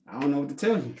 I don't know what to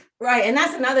tell you. Right. And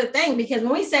that's another thing, because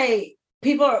when we say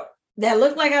people that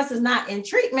look like us is not in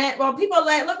treatment, well, people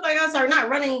that look like us are not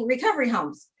running recovery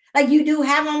homes. Like you do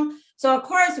have them. So of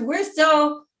course we're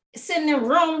still sitting in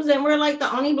rooms and we're like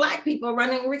the only Black people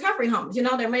running recovery homes.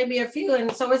 There may be a few.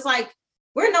 And so it's like,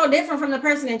 we're no different from the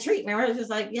person in treatment. We're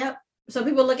just like, yep. So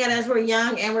people look at us, we're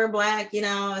young and we're Black,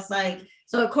 it's like,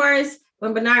 so of course,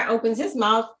 when Bernard opens his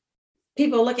mouth,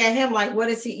 people look at him like, what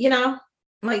is he,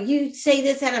 like you say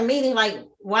this at a meeting, like,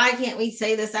 why can't we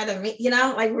say this at a meeting?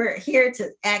 Like we're here to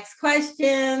ask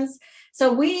questions.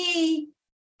 So we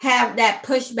have that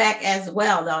pushback as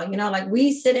well, though, like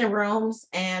we sit in rooms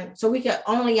and so we can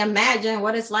only imagine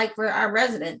what it's like for our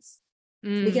residents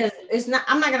because it's not,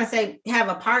 I'm not going to say have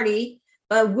a party,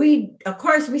 but of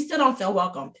course, we still don't feel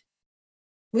welcomed.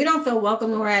 We don't feel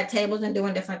welcome when we're at tables and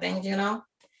doing different things,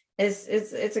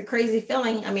 It's a crazy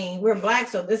feeling. I mean, we're Black,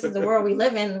 so this is the world we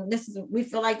live in. We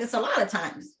feel like this a lot of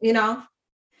times,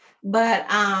 But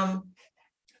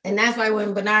and that's why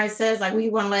when Bernard says like we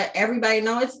want to let everybody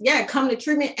know come to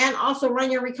treatment and also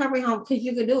run your recovery home because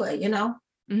you could do it,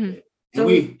 Mm-hmm. So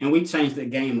we changed the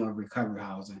game of recovery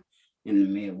housing in the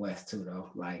Midwest too, though.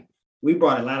 Like we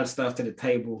brought a lot of stuff to the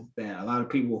table that a lot of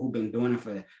people who've been doing it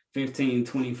for 15,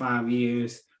 25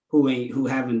 years who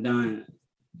haven't done.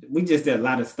 We just did a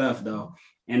lot of stuff though.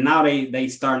 And now they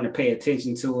starting to pay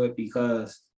attention to it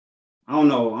because I don't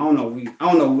know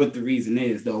what the reason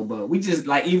is though, but we just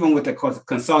even with the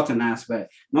consulting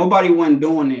aspect, nobody wasn't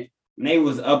doing it. And they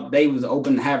was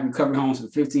open to have recovery homes for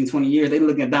 15, 20 years. They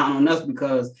looking down on us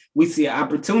because we see an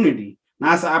opportunity.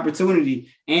 Now it's an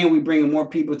opportunity, and we bringing more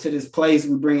people to this place.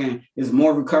 We bringing there's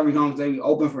more recovery homes that we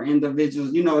open for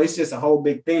individuals. It's just a whole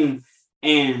big thing.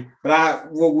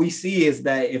 But what we see is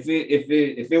that if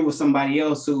it was somebody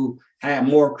else who had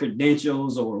more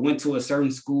credentials or went to a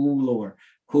certain school or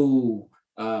who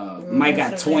might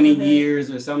got 20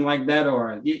 years or something like that,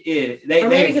 or maybe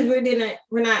because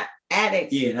we're not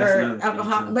addicts or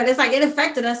alcohol, but it's like it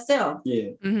affected us still. Yeah.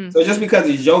 Mm-hmm. So just because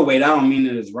it's your weight, I don't mean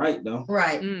that it's right though.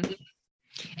 Right. Mm-hmm.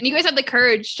 And you guys have the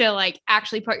courage to like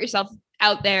actually put yourself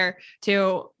out there,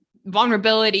 to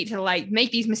vulnerability, to like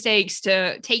make these mistakes,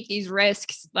 to take these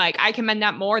risks. Like I commend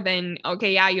that more than,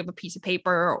 okay, yeah, you have a piece of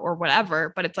paper or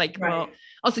whatever, but it's like, right. Well,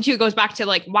 also too, it goes back to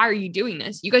like, why are you doing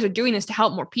this? You guys are doing this to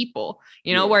help more people,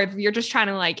 where if you're just trying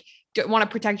to like, want to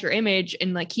protect your image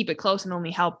and like keep it close and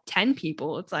only help 10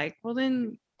 people, it's like, well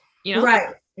then,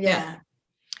 right. Yeah.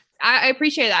 I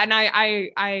appreciate that. And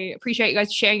I appreciate you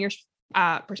guys sharing your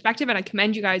perspective, and I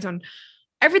commend you guys on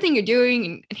everything you're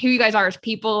doing and who you guys are as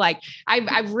people. Like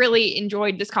I've really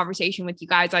enjoyed this conversation with you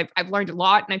guys. I've learned a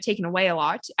lot and I've taken away a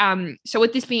lot. So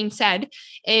with this being said,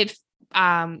 if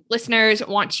listeners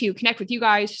want to connect with you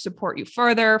guys, support you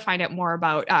further, find out more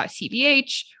about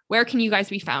CVH, where can you guys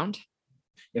be found?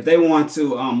 If they want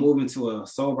to move into a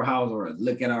sober house or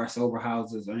look at our sober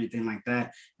houses or anything like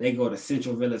that, they go to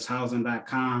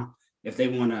centralvillagehousing.com. If they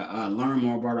want to learn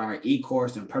more about our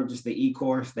e-course and purchase the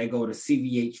e-course, they go to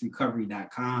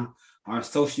cvhrecovery.com. Our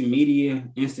social media,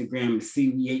 Instagram is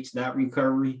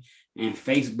cvh.recovery, and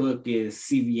Facebook is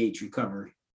CVH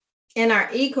Recovery. And our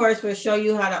e-course will show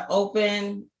you how to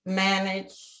open,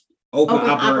 operate,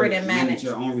 and manage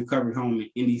your own recovery home in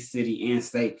any city and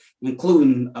state,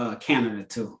 including Canada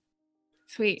too.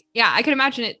 Sweet. Yeah, I can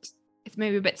imagine it's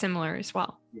maybe a bit similar as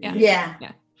well. Yeah.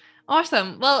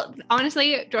 Awesome. Well,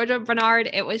 honestly, Georgia, Bernard,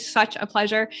 it was such a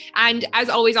pleasure. And as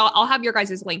always, I'll have your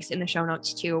guys' links in the show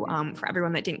notes too, for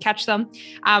everyone that didn't catch them.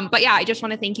 But yeah, I just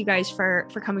want to thank you guys for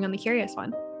coming on The Curious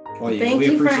One. Thank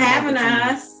you for having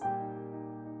us.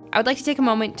 I would like to take a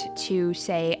moment to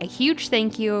say a huge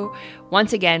thank you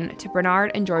once again to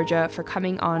Bernard and Georgia for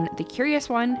coming on The Curious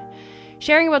One,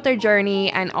 sharing about their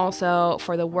journey, and also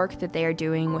for the work that they are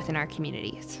doing within our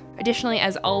communities. Additionally,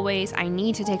 as always, I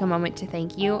need to take a moment to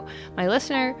thank you, my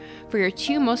listener, for your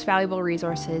two most valuable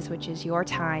resources, which is your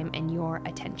time and your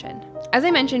attention. As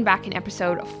I mentioned back in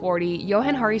episode 40,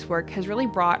 Johan Hari's work has really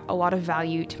brought a lot of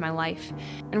value to my life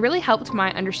and really helped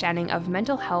my understanding of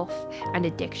mental health and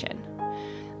addiction.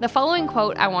 The following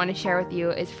quote I want to share with you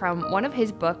is from one of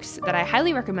his books that I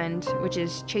highly recommend, which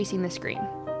is Chasing the Scream.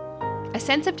 A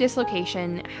sense of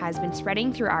dislocation has been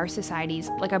spreading through our societies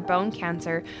like a bone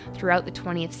cancer throughout the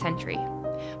 20th century.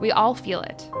 We all feel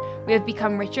it. We have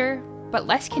become richer, but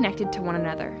less connected to one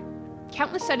another.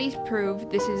 Countless studies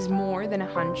prove this is more than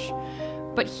a hunch,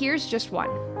 but here's just one.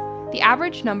 The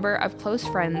average number of close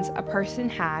friends a person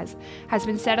has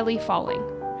been steadily falling.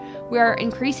 We are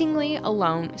increasingly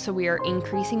alone, so we are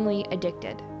increasingly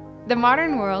addicted. The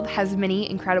modern world has many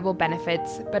incredible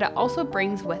benefits, but it also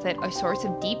brings with it a source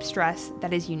of deep stress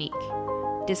that is unique: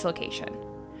 dislocation.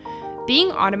 Being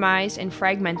automized and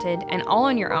fragmented and all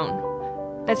on your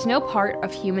own, that's no part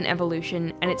of human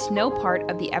evolution, and it's no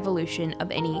part of the evolution of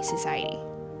any society.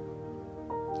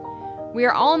 We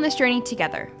are all on this journey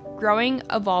together, growing,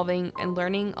 evolving, and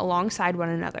learning alongside one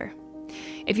another.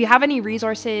 If you have any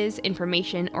resources,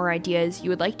 information, or ideas you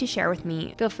would like to share with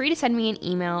me, feel free to send me an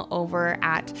email over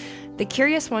at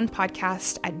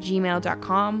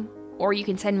thecuriousonePodcast@gmail.com, or you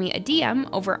can send me a DM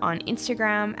over on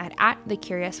Instagram at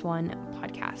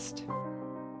thecuriousonepodcast.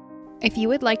 If you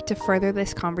would like to further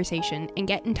this conversation and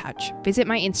get in touch, visit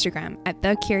my Instagram at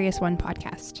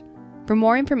thecuriousonePodcast. For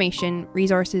more information,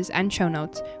 resources, and show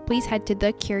notes, please head to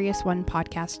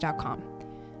thecuriousonepodcast.com.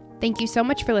 Thank you so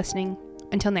much for listening.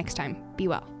 Until next time, be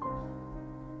well.